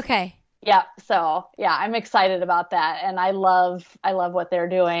Kids. Okay. Yeah. So yeah, I'm excited about that. And I love what they're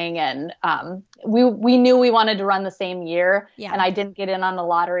doing. And we knew we wanted to run the same year. Yeah. And I didn't get in on the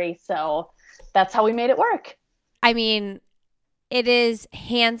lottery. So that's how we made it work. I mean, it is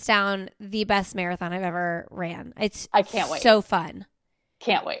hands down the best marathon I've ever ran. I can't wait. So fun.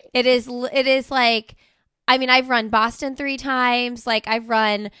 Can't wait. It is I've run Boston 3 times. I've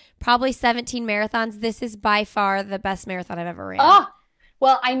run probably 17 marathons. This is by far the best marathon I've ever ran. Oh,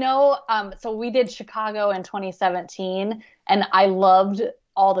 well, I know. So we did Chicago in 2017 and I loved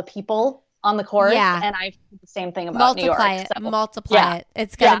all the people on the course. Yeah. And I did the same thing about New York. Multiply it.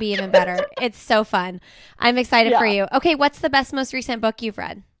 It's going to be even better. It's so fun. I'm excited for you. Okay. What's the most recent book you've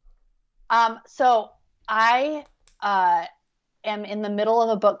read? So I, am in the middle of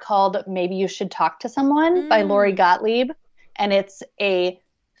a book called Maybe You Should Talk to Someone by Lori Gottlieb. And it's a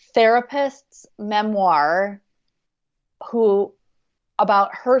therapist's memoir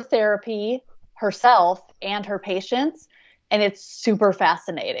about her therapy, herself, and her patients. And it's super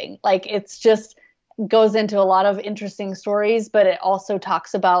fascinating. It's just goes into a lot of interesting stories, but it also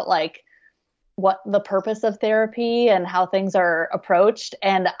talks about what the purpose of therapy and how things are approached.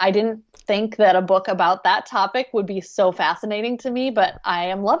 And I didn't think that a book about that topic would be so fascinating to me, but I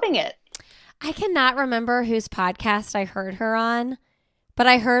am loving it. I cannot remember whose podcast I heard her on, but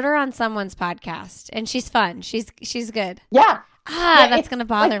I heard her on someone's podcast and she's fun. She's good. Yeah. That's going to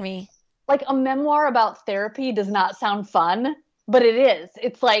bother me. A memoir about therapy does not sound fun, but it is.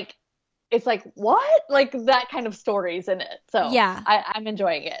 It's like what? That kind of stories in it. So yeah, I'm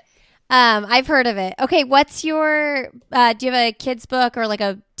enjoying it. I've heard of it. Okay. What's your, do you have a kid's book or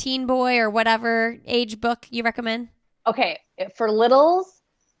a teen boy or whatever age book you recommend? Okay. For littles,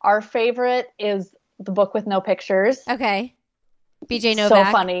 our favorite is The Book with No Pictures. Okay. BJ Novak.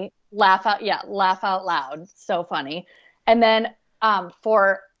 So funny. Laugh out loud. So funny. And then,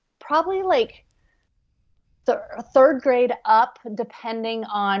 for probably third grade up, depending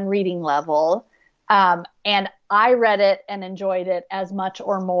on reading level. And I read it and enjoyed it as much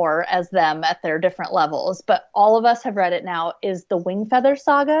or more as them at their different levels. But all of us have read it now, is the Wingfeather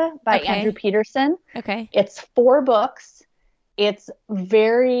Saga by Andrew Peterson. Okay. It's 4 books. It's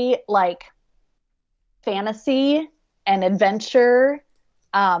very like fantasy and adventure,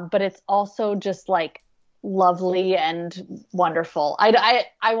 but it's also just like lovely and wonderful.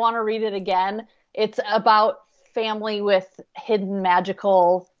 I want to read it again. It's about family with hidden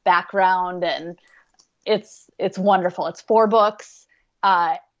magical background, and it's wonderful. It's 4 books.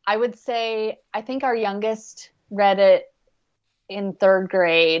 I would say I think our youngest read it in 3rd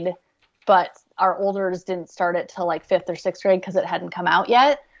grade, but our olders didn't start it till like 5th or 6th grade because it hadn't come out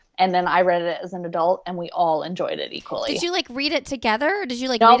yet. And then I read it as an adult, and we all enjoyed it equally. Did you like read it together, or did you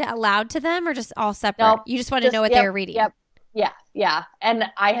like read it aloud to them, or just all separate? Nope. You just wanted to know what they were reading. Yep. Yeah. And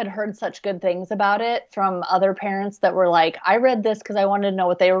I had heard such good things about it from other parents that were like, I read this because I wanted to know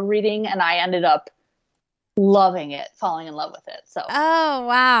what they were reading, and I ended up loving it, falling in love with it. So. Oh,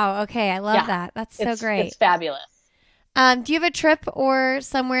 wow. Okay. I love that. That's so great. It's fabulous. Do you have a trip or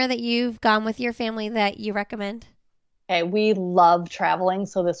somewhere that you've gone with your family that you recommend? Okay, we love traveling,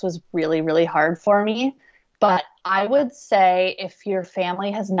 so this was really, really hard for me. But I would say if your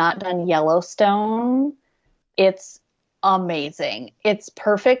family has not done Yellowstone, it's amazing. It's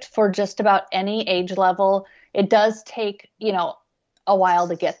perfect for just about any age level. It does take, a while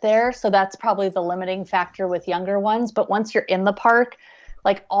to get there. So that's probably the limiting factor with younger ones. But once you're in the park,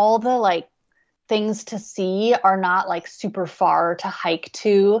 like all the things to see are not like super far to hike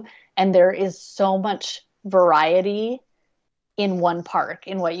to. And there is so much variety in one park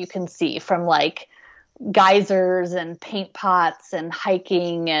in what you can see, from like geysers and paint pots and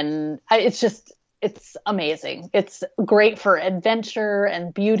hiking. And it's amazing. It's great for adventure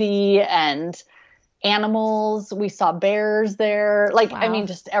and beauty and animals. We saw bears there. Wow. I mean,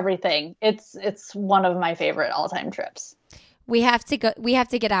 just everything. It's one of my favorite all-time trips. We have to go. We have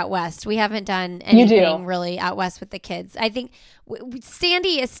to get out west. We haven't done anything really out west with the kids. I think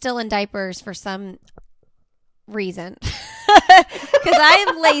Sandy is still in diapers for some reason because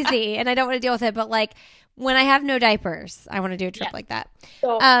I'm lazy and I don't want to deal with it. But like when I have no diapers, I want to do a trip like that.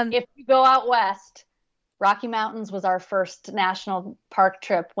 So if you go out west, Rocky Mountains was our first national park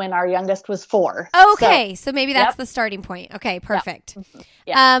trip when our youngest was 4. Okay, so maybe that's the starting point. Okay, perfect.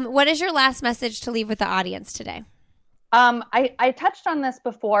 Yep. What is your last message to leave with the audience today? I touched on this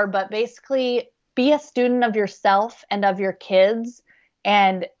before, but basically be a student of yourself and of your kids,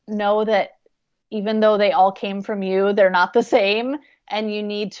 and know that even though they all came from you, they're not the same, and you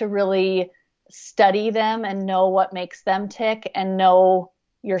need to really study them and know what makes them tick and know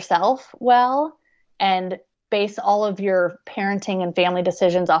yourself well, and base all of your parenting and family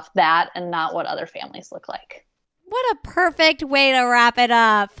decisions off that and not what other families look like. What a perfect way to wrap it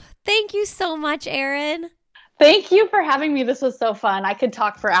up. Thank you so much, Erin. Thank you for having me. This was so fun. I could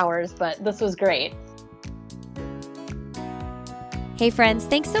talk for hours, but this was great. Hey friends,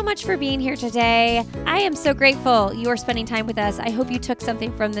 thanks so much for being here today. I am so grateful you are spending time with us. I hope you took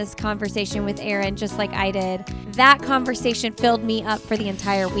something from this conversation with Erin just like I did. That conversation filled me up for the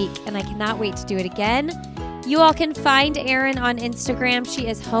entire week, and I cannot wait to do it again. You all can find Erin on Instagram. She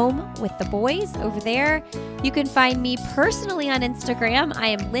is Home with the Boys over there. You can find me personally on Instagram. I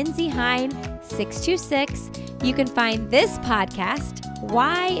am Lindsay Hine 626. You can find this podcast,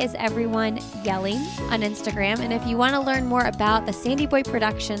 Why is Everyone Yelling, on Instagram. And if you want to learn more about the Sandy Boy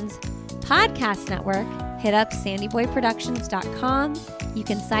Productions podcast network, hit up sandyboyproductions.com. You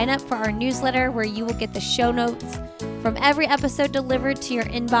can sign up for our newsletter where you will get the show notes from every episode delivered to your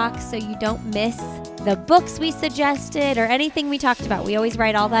inbox so you don't miss the books we suggested or anything we talked about. We always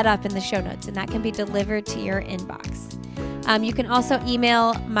write all that up in the show notes, and that can be delivered to your inbox. You can also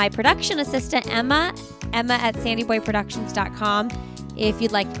email my production assistant, Emma at sandyboyproductions.com, if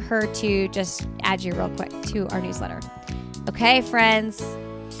you'd like her to just add you real quick to our newsletter. Okay, friends,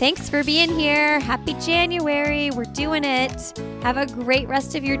 thanks for being here. Happy January. We're doing it. Have a great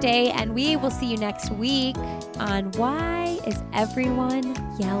rest of your day, and we will see you next week on Why is Everyone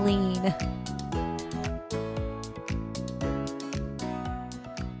Yelling?